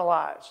on in our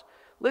lives.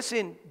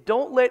 Listen,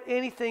 don't let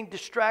anything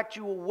distract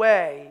you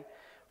away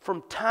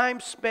from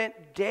time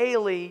spent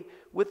daily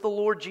with the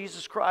Lord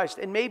Jesus Christ,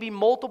 and maybe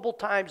multiple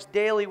times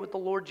daily with the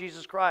Lord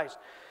Jesus Christ.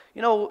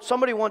 You know,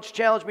 somebody once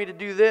challenged me to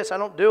do this. I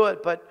don't do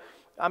it, but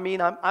I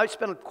mean, I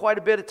spend quite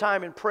a bit of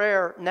time in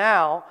prayer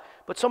now,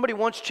 but somebody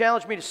once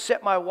challenged me to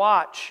set my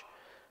watch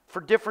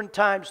for different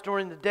times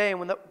during the day, and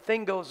when the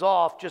thing goes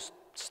off, just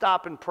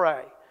stop and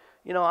pray.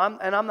 You know,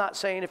 I'm not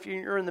saying if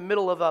you're in the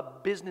middle of a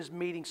business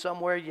meeting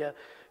somewhere, you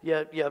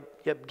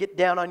get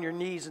down on your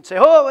knees and say,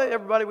 "Oh,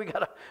 everybody, we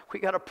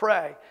gotta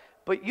pray."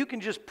 But you can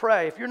just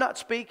pray. If you're not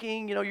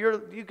speaking, you know,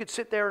 you could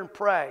sit there and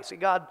pray. Say,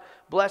 "God,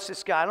 bless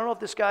this guy. I don't know if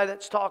this guy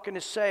that's talking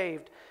is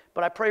saved,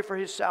 but I pray for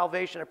his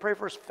salvation. I pray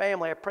for his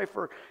family. I pray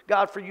for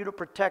God for you to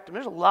protect him."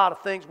 There's a lot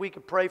of things we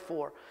can pray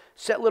for.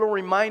 Set little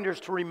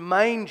reminders to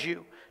remind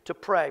you to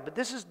pray. But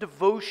this is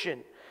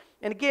devotion.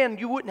 And again,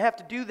 you wouldn't have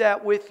to do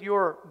that with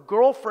your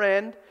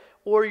girlfriend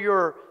or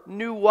your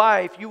new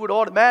wife. You would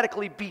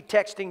automatically be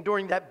texting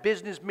during that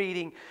business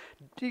meeting,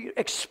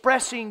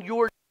 expressing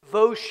your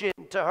devotion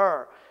to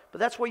her. But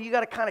that's why you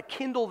got to kind of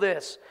kindle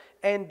this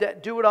and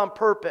do it on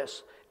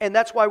purpose. And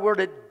that's why we're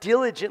to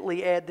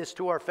diligently add this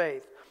to our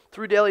faith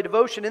through daily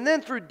devotion and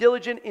then through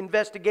diligent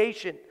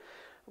investigation.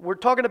 We're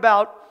talking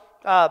about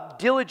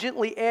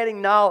diligently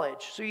adding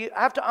knowledge. So you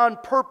have to, on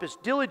purpose,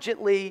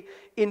 diligently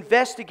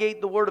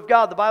investigate the Word of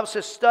God. The Bible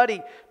says,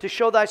 "Study to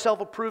show thyself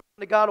approved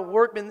unto God, a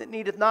workman that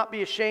needeth not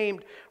be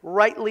ashamed,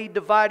 rightly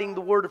dividing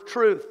the word of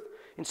truth."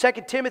 In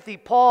 2 Timothy,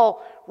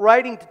 Paul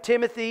writing to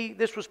Timothy,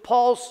 this was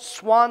Paul's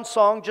swan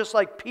song, just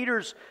like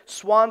Peter's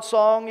swan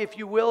song, if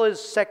you will, is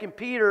 2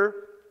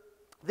 Peter.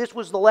 This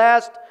was the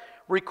last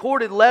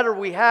recorded letter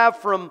we have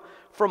from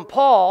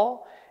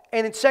Paul.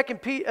 And in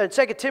 2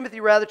 Timothy,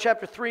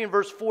 chapter 3 and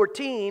verse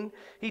 14,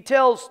 he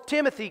tells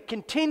Timothy,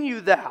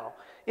 "Continue thou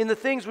in the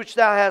things which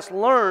thou hast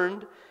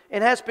learned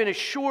and hast been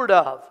assured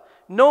of,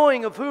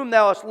 knowing of whom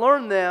thou hast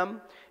learned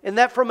them, and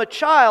that from a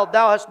child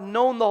thou hast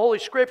known the Holy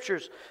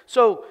Scriptures."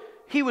 So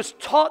he was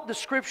taught the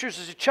Scriptures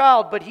as a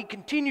child, but he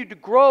continued to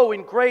grow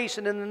in grace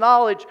and in the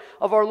knowledge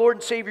of our Lord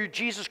and Savior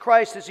Jesus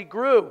Christ as he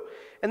grew.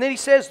 And then he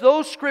says,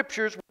 "Those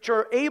Scriptures which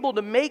are able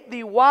to make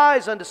thee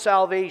wise unto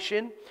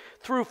salvation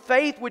through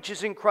faith which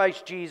is in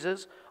Christ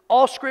Jesus,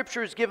 all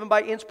Scripture is given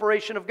by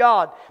inspiration of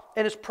God,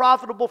 and is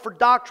profitable for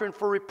doctrine,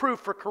 for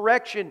reproof, for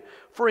correction,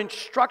 for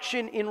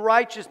instruction in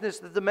righteousness,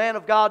 that the man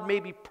of God may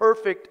be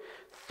perfect,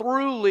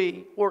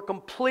 thoroughly or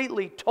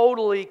completely,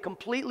 totally,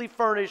 completely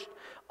furnished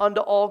unto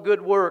all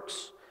good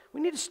works."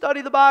 We need to study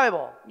the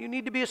Bible. You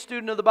need to be a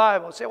student of the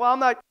Bible. You say, "Well, I'm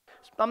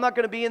not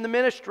going to be in the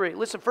ministry."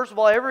 Listen, first of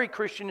all, every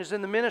Christian is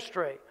in the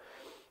ministry.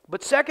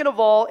 But second of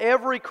all,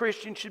 every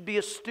Christian should be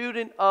a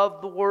student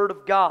of the Word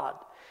of God.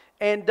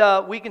 And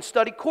we can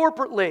study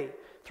corporately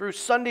through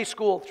Sunday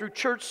school, through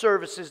church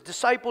services,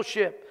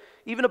 discipleship,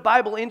 even a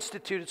Bible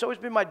Institute. It's always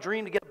been my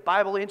dream to get a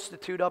Bible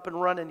Institute up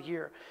and running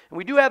here. And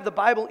we do have the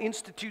Bible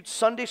Institute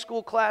Sunday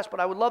school class, but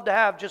I would love to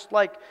have just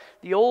like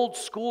the old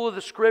School of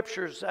the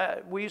Scriptures.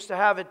 We used to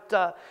have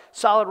at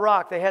Solid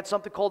Rock. They had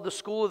something called the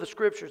School of the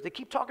Scriptures. They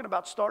keep talking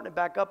about starting it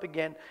back up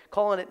again,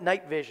 calling it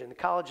Night Vision. The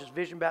college is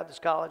Vision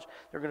Baptist College.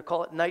 They're going to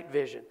call it Night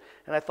Vision.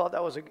 And I thought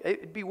that was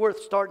it'd be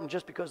worth starting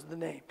just because of the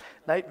name,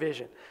 Night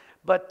Vision.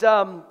 But,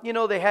 you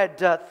know, they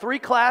had 3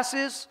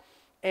 classes.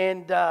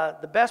 And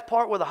the best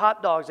part were the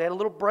hot dogs. They had a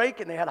little break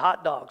and they had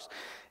hot dogs.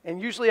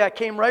 And usually I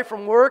came right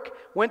from work,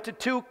 went to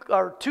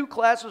two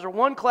classes or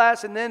one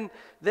class, and then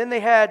they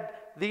had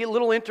the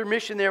little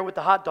intermission there with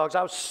the hot dogs.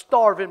 I was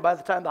starving by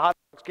the time the hot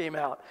dogs came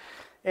out.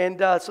 And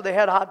so they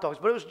had hot dogs.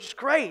 But it was just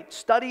great,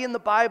 studying the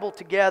Bible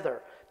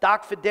together.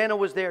 Doc Fidena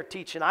was there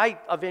teaching. I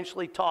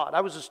eventually taught. I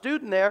was a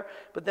student there,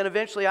 but then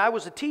eventually I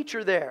was a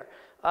teacher there.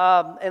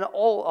 And a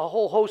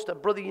whole host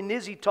of Brother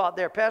Yanizzi taught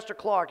there, Pastor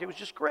Clark. It was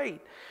just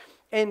great.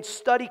 And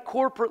study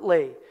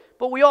corporately.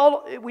 But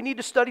we need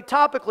to study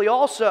topically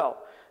also.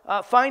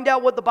 Find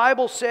out what the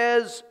Bible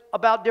says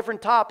about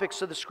different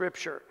topics of the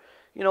Scripture.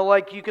 You know,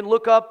 like you can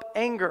look up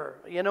anger,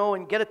 you know,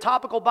 and get a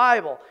topical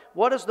Bible.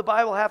 What does the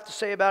Bible have to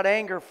say about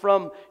anger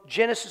from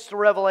Genesis to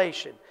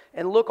Revelation?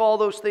 And look all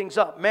those things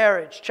up.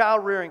 Marriage,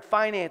 child rearing,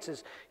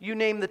 finances, you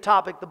name the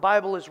topic. The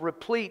Bible is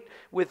replete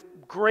with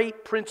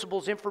great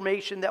principles,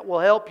 information that will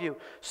help you.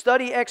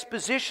 Study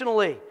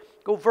expositionally.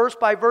 Go verse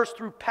by verse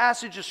through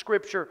passage of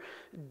Scripture,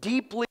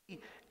 deeply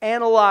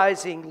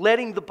analyzing,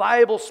 letting the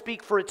Bible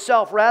speak for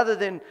itself rather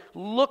than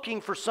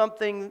looking for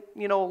something,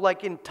 you know,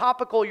 like in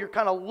topical, you're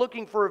kind of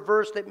looking for a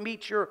verse that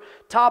meets your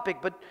topic.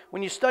 But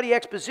when you study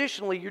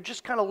expositionally, you're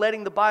just kind of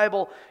letting the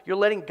Bible, you're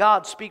letting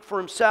God speak for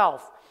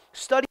Himself.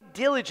 Study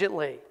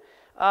diligently,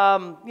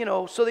 you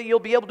know, so that you'll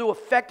be able to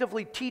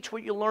effectively teach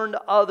what you learn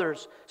to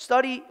others.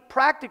 Study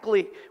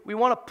practically. We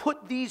want to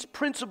put these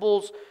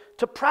principles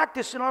to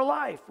practice in our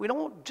life. We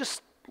don't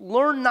just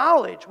learn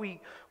knowledge.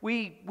 We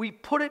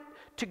put it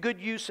to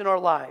good use in our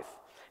life.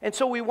 And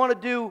so we want to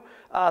do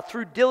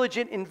through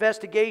diligent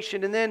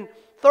investigation. And then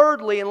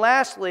thirdly and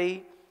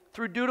lastly,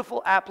 through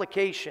dutiful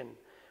application.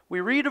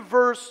 We read a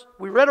verse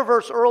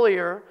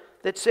earlier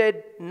that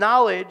said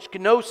knowledge,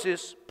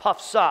 gnosis,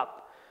 puffs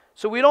up.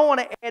 So we don't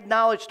want to add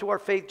knowledge to our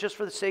faith just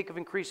for the sake of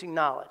increasing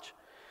knowledge.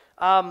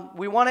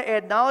 We want to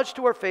add knowledge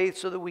to our faith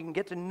so that we can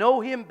get to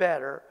know Him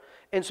better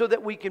and so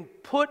that we can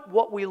put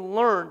what we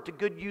learn to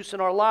good use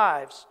in our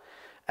lives.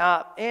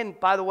 And,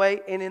 by the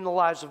way, and in the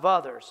lives of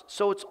others.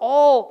 So it's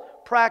all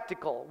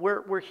practical.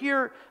 We're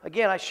here,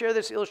 again, I share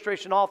this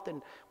illustration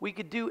often. We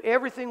could do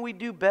everything we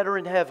do better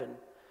in heaven.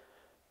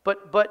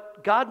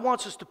 But God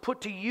wants us to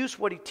put to use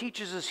what He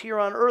teaches us here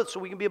on earth so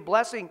we can be a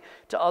blessing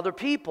to other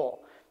people.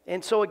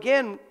 And so,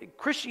 again,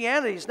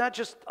 Christianity is not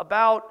just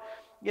about,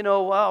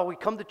 we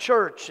come to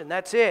church and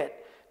that's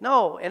it.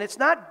 No, and it's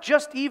not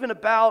just even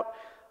about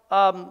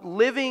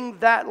living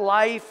that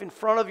life in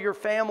front of your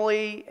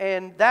family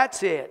and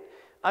that's it.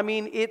 I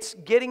mean, it's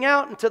getting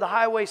out into the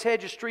highways,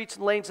 hedges, streets,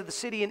 and lanes of the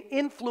city and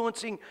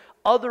influencing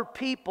other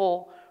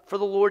people for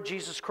the Lord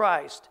Jesus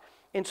Christ.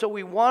 And so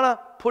we want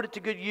to put it to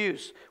good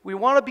use. We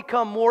want to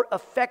become more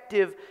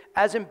effective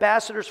as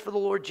ambassadors for the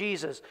Lord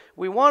Jesus.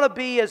 We want to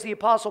be, as the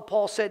Apostle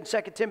Paul said in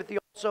 2 Timothy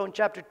also in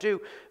chapter 2,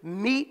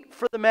 meet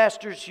for the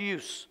Master's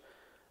use,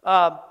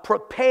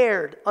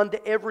 prepared unto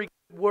every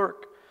good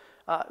work.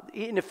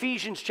 In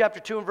Ephesians chapter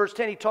 2 and verse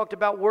 10, he talked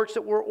about works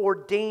that were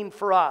ordained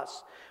for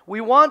us. We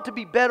want to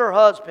be better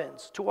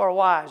husbands to our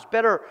wives,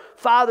 better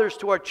fathers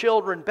to our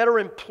children, better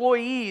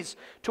employees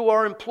to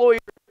our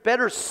employers,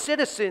 better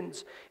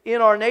citizens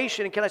in our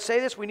nation. And can I say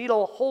this? We need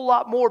a whole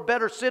lot more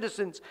better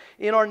citizens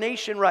in our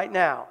nation right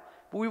now.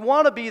 We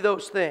want to be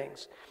those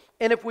things.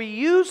 And if we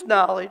use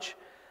knowledge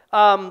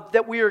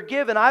that we are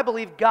given, I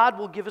believe God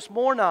will give us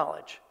more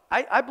knowledge.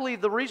 I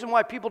believe the reason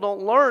why people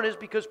don't learn is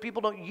because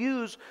people don't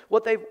use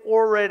what they've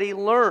already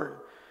learned.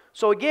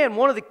 So again,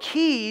 one of the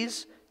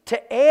keys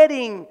to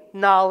adding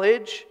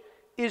knowledge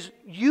is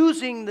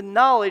using the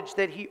knowledge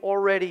that He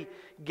already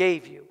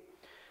gave you.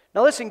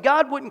 Now listen,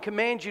 God wouldn't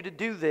command you to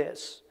do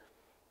this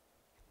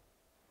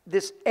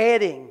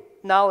adding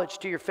knowledge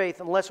to your faith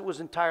unless it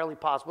was entirely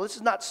possible. This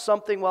is not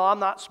something, well, I'm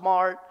not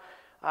smart.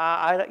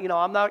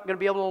 I'm not going to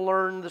be able to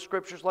learn the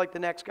scriptures like the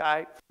next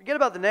guy. Forget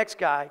about the next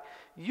guy.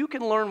 You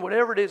can learn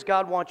whatever it is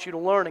God wants you to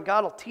learn, and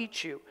God will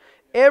teach you.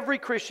 Every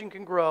Christian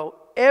can grow.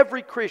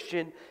 Every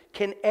Christian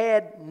can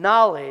add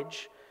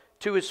knowledge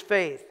to his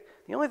faith.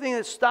 The only thing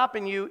that's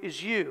stopping you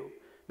is you.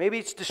 Maybe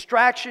it's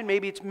distraction.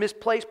 Maybe it's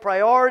misplaced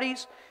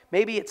priorities.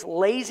 Maybe it's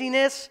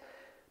laziness.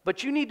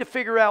 But you need to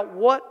figure out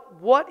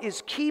what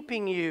is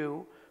keeping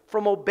you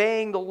from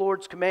obeying the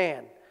Lord's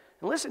command.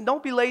 And listen,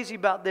 don't be lazy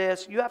about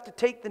this. You have to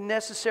take the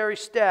necessary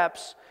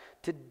steps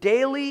to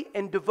daily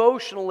and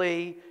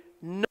devotionally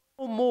know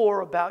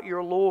more about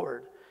your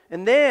Lord.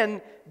 And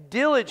then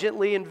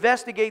diligently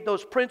investigate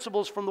those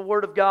principles from the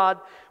Word of God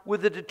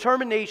with the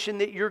determination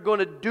that you're going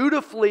to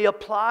dutifully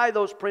apply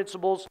those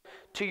principles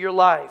to your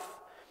life.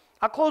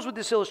 I'll close with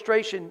this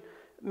illustration.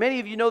 Many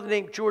of you know the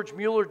name George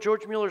Mueller.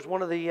 George Mueller is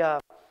one of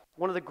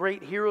the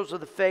great heroes of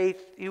the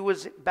faith. He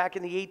was back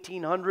in the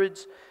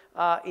 1800s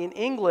in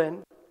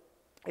England.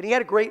 And he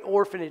had a great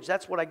orphanage.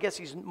 That's what I guess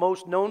he's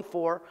most known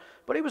for.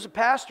 But he was a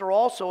pastor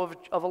also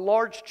of a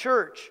large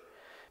church.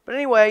 But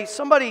anyway,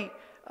 somebody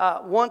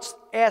once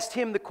asked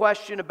him the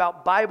question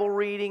about Bible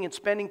reading and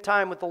spending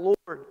time with the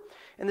Lord.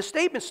 And the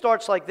statement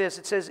starts like this.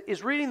 It says,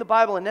 is reading the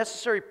Bible a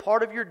necessary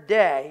part of your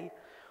day,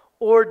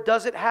 or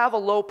does it have a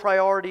low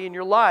priority in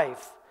your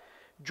life?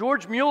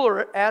 George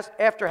Mueller,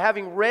 after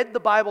having read the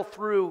Bible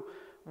through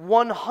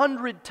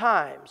 100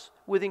 times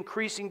with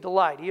increasing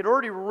delight. He had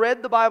already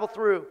read the Bible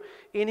through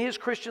in his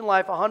Christian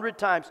life 100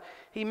 times.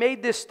 He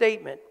made this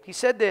statement. He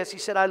said this. He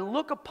said, I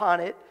look upon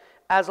it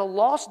as a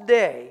lost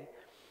day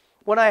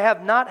when I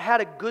have not had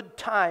a good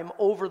time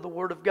over the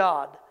Word of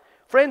God.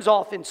 Friends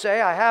often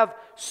say, I have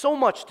so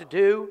much to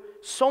do,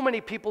 so many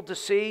people to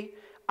see,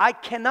 I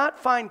cannot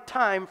find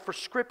time for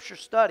Scripture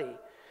study.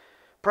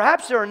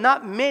 Perhaps there are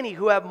not many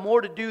who have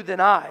more to do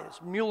than I. This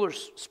is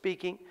Mueller's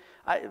speaking.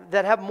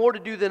 That have more to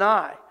do than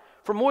I.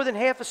 For more than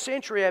half a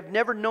century, I've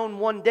never known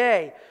one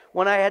day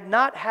when I had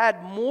not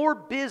had more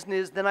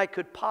business than I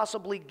could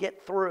possibly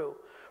get through.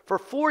 For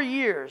 4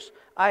 years,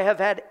 I have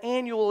had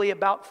annually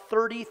about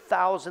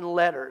 30,000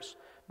 letters.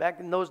 Back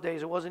in those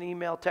days, it wasn't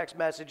email, text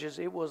messages,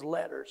 it was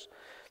letters.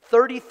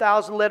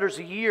 30,000 letters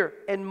a year,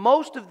 and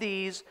most of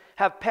these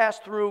have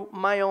passed through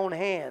my own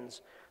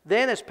hands.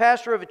 Then, as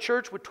pastor of a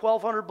church with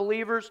 1,200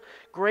 believers,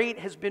 great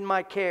has been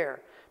my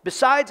care.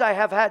 Besides, I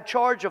have had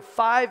charge of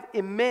 5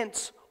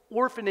 immense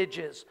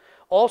orphanages.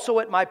 Also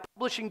at my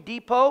publishing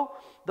depot,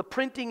 the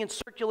printing and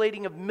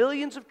circulating of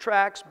millions of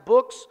tracts,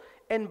 books,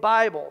 and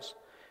Bibles.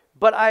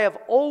 But I have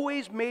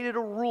always made it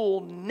a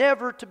rule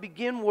never to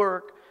begin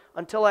work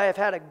until I have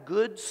had a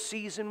good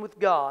season with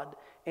God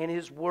and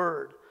His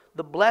Word.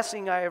 The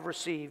blessing I have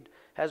received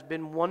has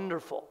been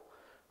wonderful.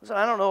 Listen,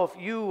 I don't know if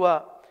you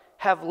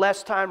have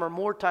less time or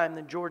more time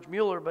than George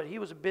Mueller, but he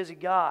was a busy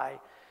guy.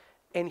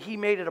 And he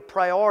made it a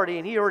priority,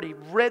 and he already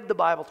read the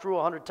Bible through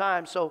 100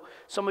 times. So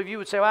some of you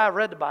would say, well, I've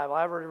read the Bible.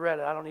 I've already read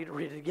it. I don't need to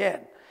read it again.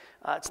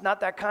 It's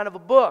not that kind of a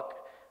book.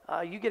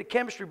 You get a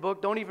chemistry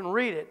book, don't even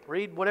read it.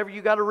 Read whatever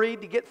you got to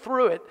read to get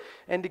through it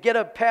and to get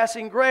a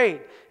passing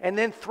grade, and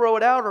then throw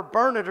it out or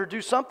burn it or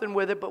do something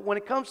with it. But when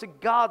it comes to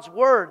God's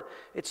Word,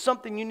 it's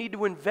something you need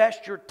to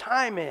invest your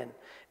time in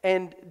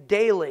and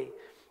daily.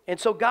 And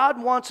so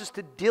God wants us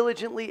to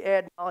diligently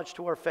add knowledge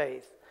to our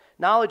faith.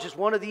 Knowledge is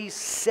one of these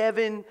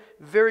 7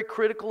 very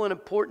critical and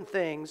important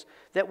things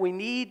that we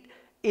need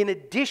in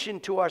addition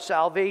to our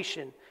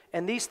salvation.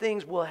 And these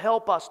things will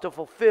help us to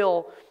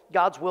fulfill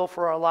God's will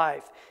for our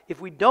life.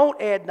 If we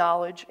don't add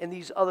knowledge and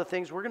these other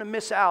things, we're going to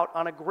miss out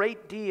on a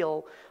great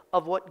deal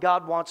of what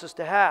God wants us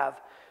to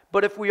have.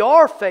 But if we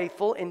are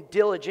faithful and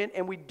diligent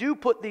and we do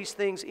put these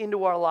things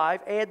into our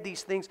life, add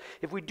these things,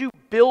 if we do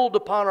build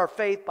upon our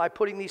faith by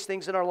putting these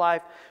things in our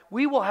life,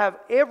 we will have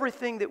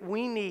everything that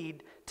we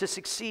need to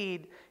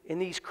succeed in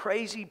these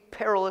crazy,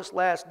 perilous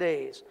last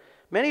days.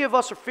 Many of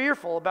us are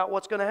fearful about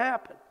what's going to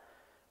happen,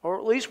 or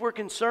at least we're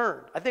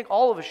concerned. I think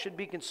all of us should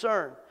be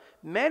concerned.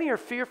 Many are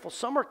fearful.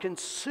 Some are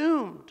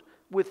consumed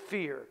with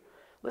fear.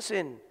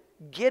 Listen,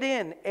 get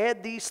in,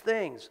 add these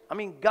things. I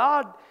mean,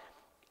 God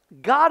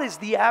is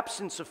the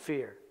absence of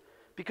fear.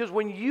 Because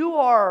when you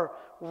are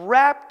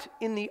wrapped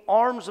in the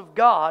arms of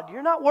God,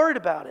 you're not worried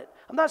about it.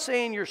 I'm not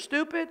saying you're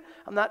stupid.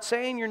 I'm not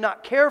saying you're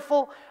not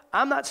careful.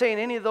 I'm not saying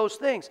any of those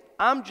things.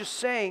 I'm just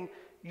saying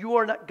you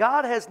are not.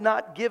 God has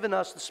not given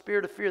us the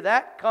spirit of fear.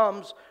 That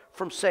comes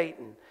from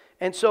Satan.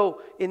 And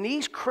so in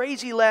these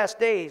crazy last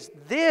days,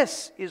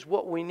 this is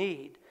what we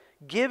need.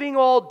 Giving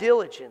all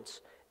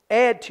diligence,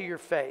 add to your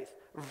faith.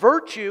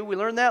 Virtue, we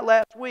learned that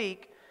last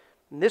week.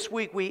 And this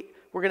week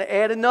we're going to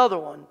add another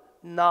one,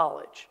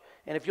 knowledge.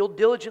 And if you'll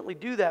diligently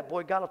do that,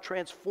 boy, God will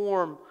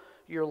transform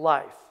your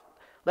life.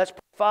 Let's pray.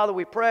 Father,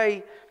 we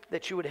pray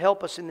that you would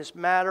help us in this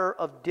matter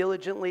of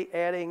diligently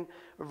adding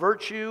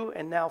virtue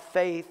and now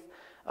faith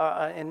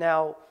and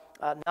now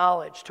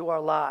knowledge to our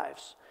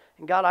lives.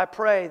 And God, I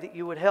pray that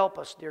you would help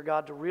us, dear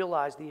God, to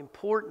realize the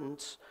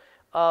importance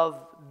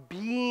of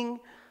being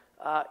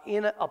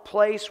in a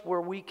place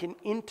where we can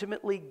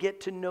intimately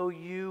get to know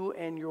you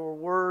and your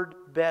word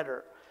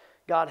better.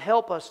 God,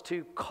 help us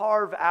to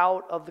carve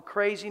out of the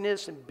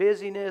craziness and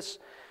busyness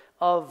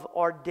of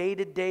our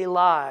day-to-day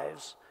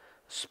lives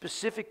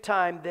specific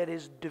time that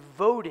is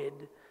devoted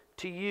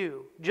to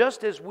you.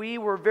 Just as we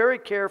were very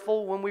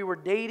careful when we were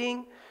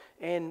dating,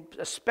 and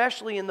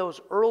especially in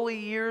those early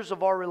years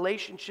of our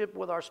relationship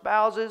with our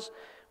spouses,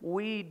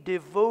 we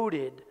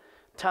devoted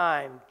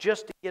time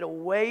just to get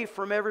away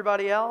from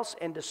everybody else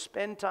and to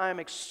spend time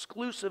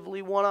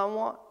exclusively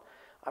one-on-one.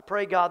 I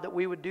pray, God, that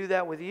we would do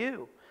that with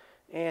you.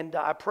 And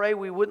I pray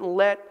we wouldn't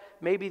let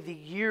maybe the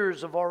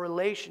years of our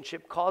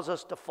relationship cause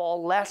us to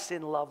fall less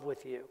in love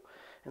with you.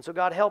 And so,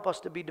 God, help us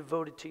to be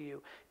devoted to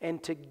you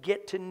and to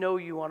get to know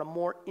you on a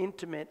more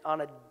intimate,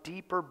 on a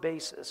deeper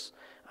basis.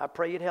 I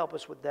pray you'd help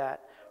us with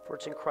that. For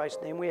it's in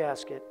Christ's name we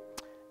ask it.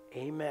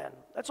 Amen.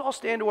 Let's all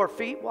stand to our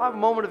feet. We'll have a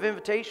moment of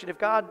invitation. If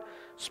God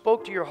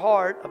spoke to your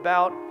heart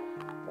about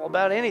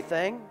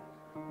anything,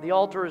 the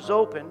altar is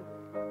open.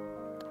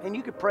 And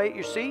you can pray at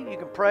your seat. You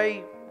can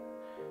pray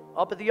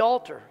up at the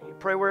altar. You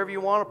pray wherever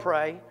you want to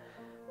pray.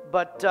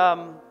 But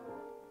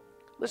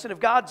listen,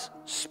 if God's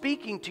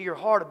speaking to your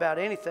heart about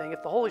anything,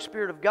 if the Holy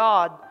Spirit of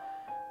God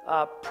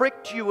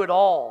pricked you at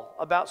all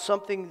about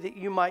something that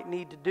you might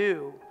need to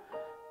do,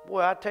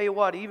 boy, I tell you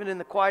what, even in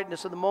the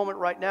quietness of the moment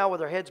right now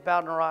with our heads bowed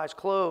and our eyes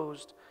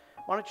closed,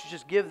 why don't you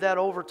just give that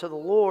over to the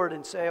Lord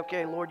and say,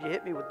 okay, Lord, you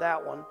hit me with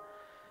that one,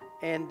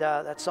 and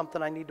that's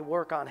something I need to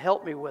work on.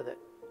 Help me with it.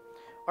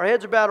 Our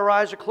heads are bowed, our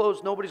eyes are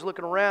closed, nobody's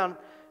looking around.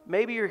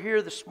 Maybe you're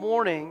here this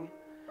morning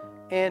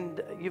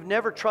and you've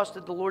never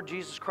trusted the Lord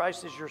Jesus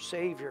Christ as your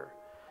Savior.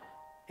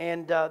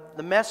 And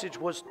the message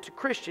was to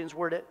Christians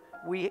where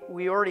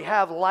we already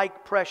have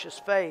like precious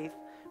faith.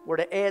 We're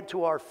to add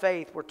to our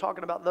faith. We're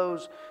talking about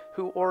those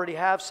who already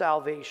have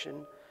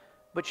salvation.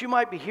 But you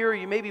might be here,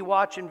 you may be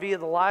watching via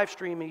the live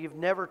stream and you've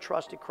never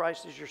trusted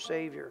Christ as your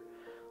Savior.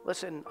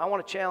 Listen, I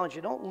want to challenge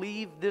you. Don't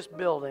leave this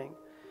building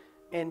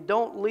and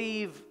don't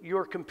leave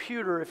your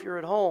computer if you're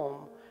at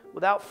home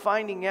without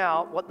finding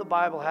out what the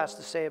Bible has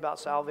to say about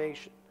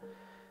salvation.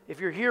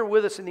 If you're here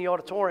with us in the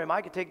auditorium,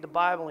 I could take the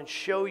Bible and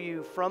show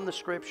you from the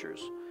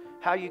Scriptures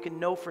how you can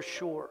know for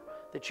sure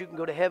that you can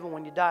go to heaven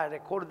when you die. I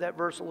quoted that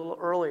verse a little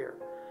earlier.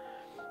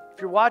 If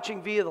you're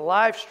watching via the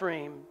live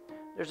stream,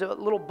 there's a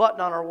little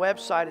button on our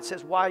website. It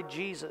says, Why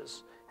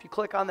Jesus? If you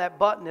click on that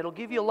button, it'll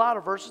give you a lot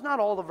of verses, not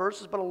all the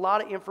verses, but a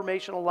lot of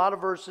information, a lot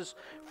of verses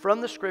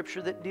from the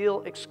Scripture that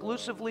deal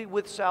exclusively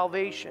with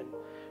salvation.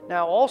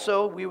 Now,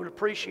 also, we would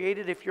appreciate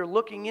it if you're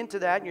looking into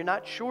that and you're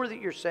not sure that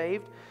you're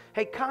saved.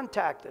 Hey,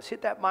 contact us.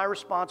 Hit that My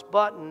Response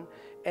button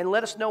and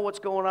let us know what's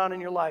going on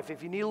in your life.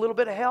 If you need a little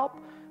bit of help,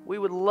 we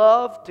would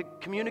love to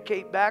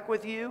communicate back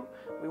with you.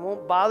 We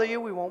won't bother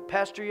you. We won't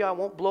pester you. I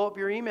won't blow up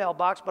your email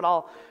box,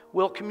 but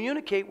we'll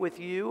communicate with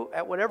you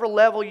at whatever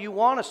level you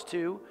want us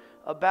to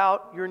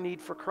about your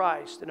need for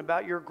Christ and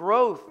about your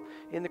growth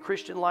in the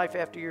Christian life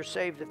after you're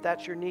saved, if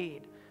that's your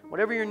need.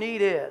 Whatever your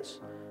need is,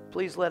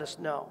 please let us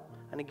know.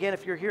 And again,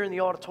 if you're here in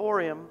the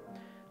auditorium,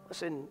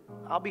 listen,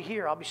 I'll be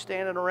here. I'll be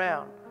standing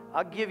around.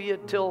 I'll give you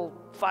till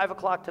 5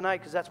 o'clock tonight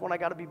because that's when I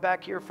got to be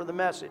back here for the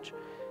message.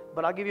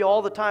 But I'll give you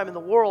all the time in the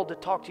world to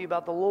talk to you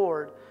about the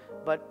Lord.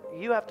 But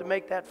you have to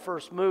make that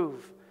first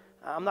move.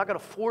 I'm not going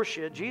to force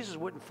you. Jesus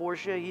wouldn't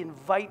force you. He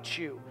invites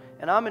you.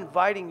 And I'm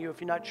inviting you if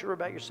you're not sure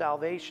about your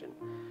salvation.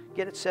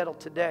 Get it settled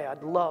today.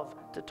 I'd love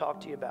to talk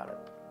to you about it.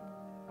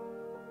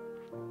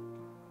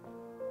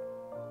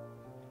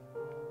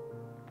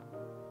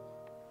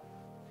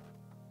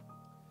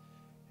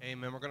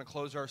 Amen. We're going to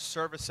close our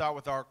service out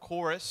with our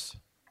chorus.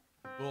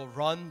 We'll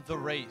run the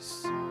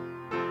race.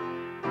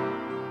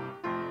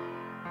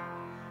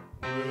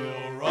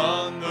 We'll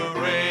run the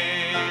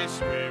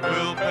race, we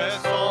will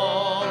press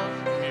on,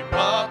 keep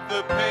up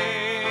the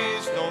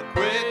pace, don't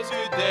quit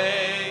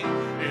today,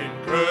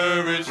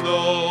 encourage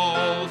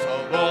those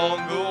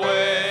along the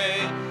way,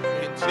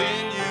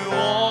 continue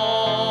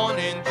on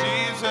in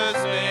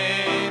Jesus'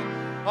 name,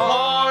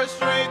 our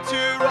strength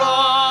to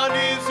run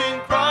is in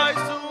Christ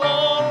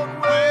alone,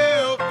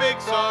 we'll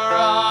fix our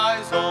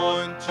eyes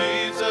on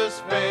Jesus'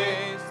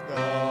 face,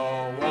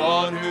 the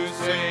one who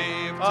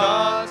saved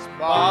us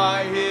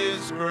by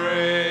His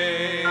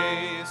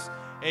grace.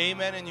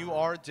 Amen. And you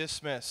are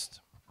dismissed.